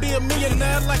 Anything to be a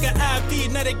millionaire like an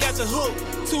IV, now they got you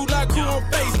hooked. 2 Live Crew on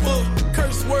Facebook.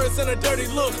 Curse words and a dirty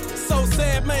look. So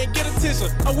sad, man, get attention.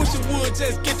 I wish you would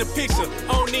just get the picture.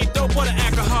 I don't need dope or the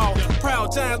alcohol.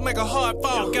 Proud giants make a hard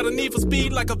fall. Got a need for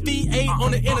speed like a V8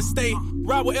 on the interstate.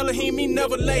 Ride with Elohim, he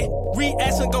never late.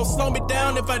 Reaction gon' slow me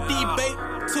down if I debate.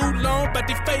 Too long about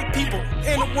these fake people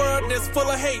in a world that's full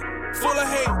of hate.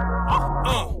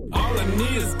 All I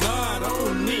need is God, I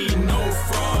don't need no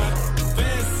fraud.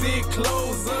 Fancy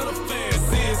clothes or the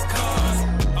fanciest cars.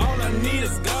 All I need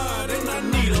is God, and I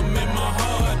need him in my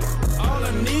heart. All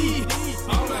I need,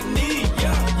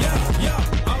 yeah.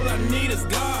 All I need is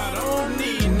God, I don't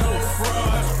need no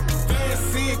fraud.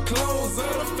 Fancy clothes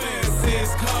or the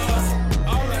fanciest cars.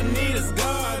 All I need is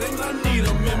God, and I need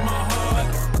him in my heart.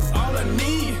 All I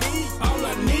need, all I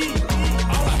need,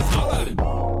 all I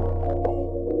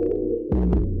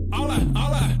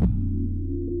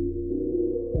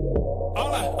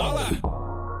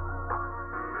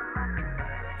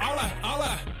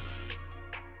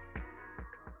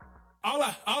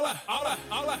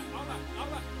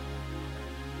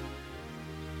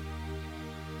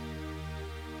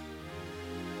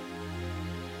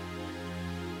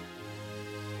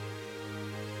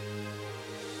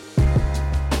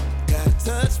gotta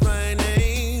touch my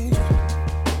name,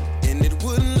 and it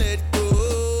wouldn't let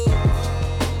go.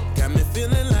 Got me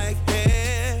feeling like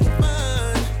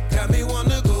heaven, got me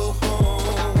wanna go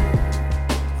home.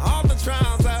 All the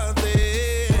trials out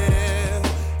there,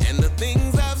 and the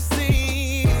things I've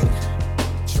seen,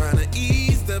 trying to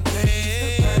ease the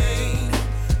pain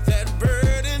that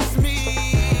burdens me.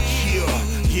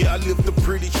 Yeah, I lived a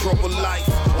pretty troubled life,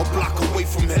 a block away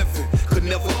from heaven, could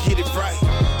never get it right.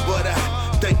 But I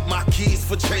thank my kids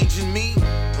for changing me.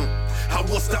 I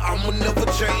was the I'ma never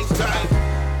change type.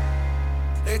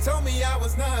 They told me I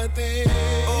was nothing,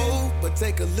 oh, but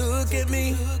take a look at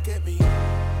me.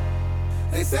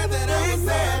 They said that I was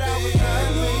nothing.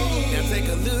 Now take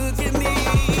a look at me,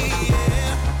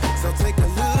 yeah. So take a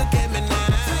look at me now.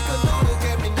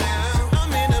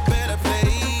 I'm in a better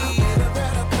place.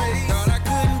 Thought I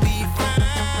couldn't be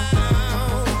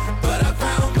found, but I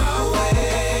found my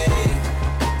way.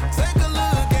 Take a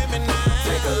look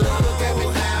at me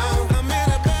now. I'm in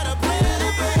a better place.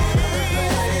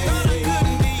 Thought I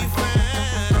couldn't be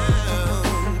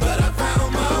found, but I found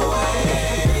my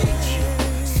way.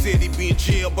 Said he be in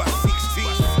jail by 16,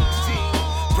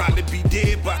 probably be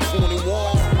dead by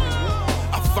 21.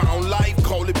 I found life,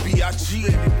 call it B.I.G.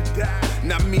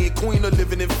 Now me and Queen are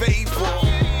living in favor.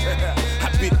 I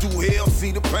been through hell,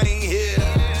 see the pain here.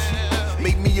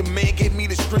 Made me a man, gave me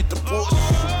the strength to push.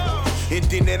 And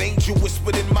then that angel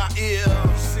whispered in my ear,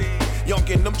 young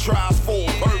in them trials for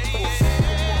a purpose.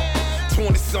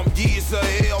 20-some years of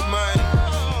hell, man.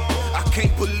 I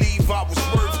can't believe I was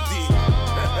worth it.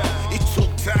 It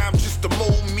took time just to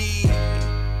mold me.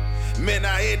 Man,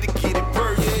 I had to get it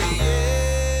perfect.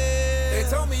 They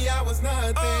told me I was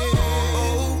nothing,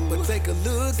 oh, but take a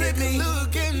look at me.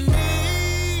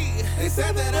 They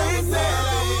said that I was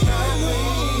nothing.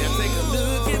 Now take a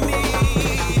look at me,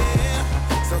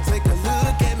 yeah. So take a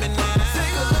look at me now.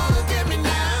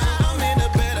 I'm in a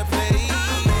better place.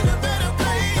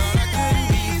 Thought I couldn't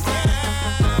be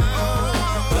found,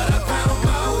 but I found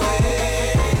my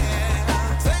way.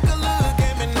 Take a look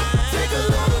at me now.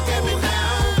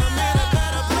 I'm in a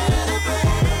better place.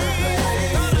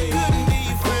 Thought I couldn't be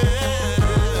found,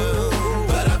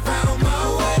 but I found my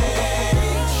way.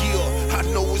 Yeah, I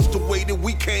know it's the way that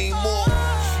we came up.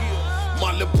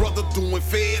 My little brother doing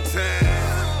fair time.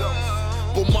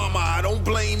 But mama, I don't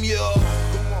blame ya,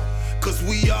 cause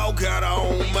we all got our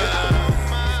own mind.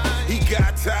 He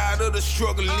got tired of the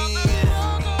struggling,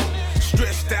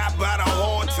 stressed out by the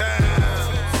hard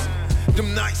times.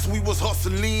 Them nights we was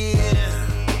hustling,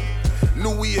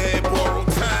 knew we had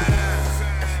borrowed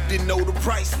time. Didn't know the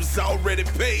price was already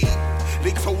paid.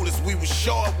 They told us we was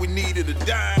short, we needed a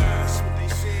dime.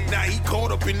 Now he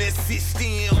caught up in that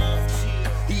system.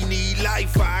 He need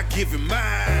life, I give him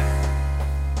mine.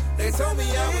 They told me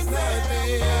I was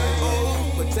nothing,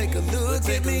 oh, but take a look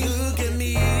at me.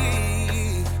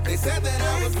 They said that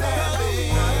I was nothing.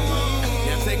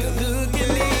 Now take a look at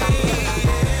me,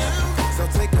 yeah. So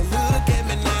take a look at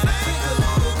me now.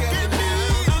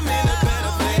 I'm in a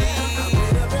better place.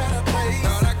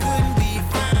 Thought I couldn't be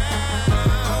found,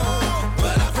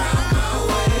 but I found my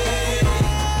way.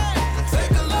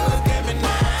 Take a look at me now.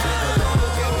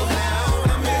 I'm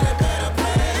in a better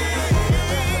place.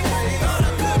 Thought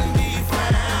I couldn't be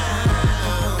found,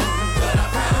 but I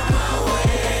found my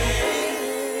way.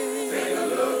 Take a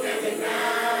look at me now.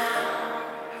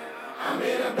 I'm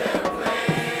in a better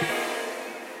place.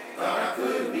 Thought I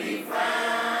couldn't be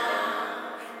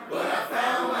found, but I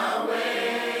found my way.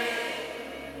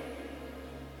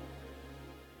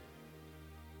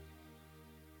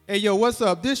 Hey, yo, what's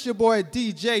up? This your boy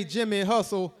DJ Jimmy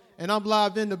Hustle, and I'm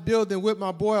live in the building with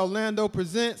my boy Orlando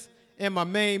Presents and my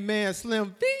main man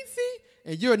Slim Feezy,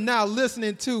 and you're now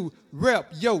listening to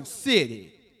Rep Yo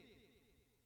City.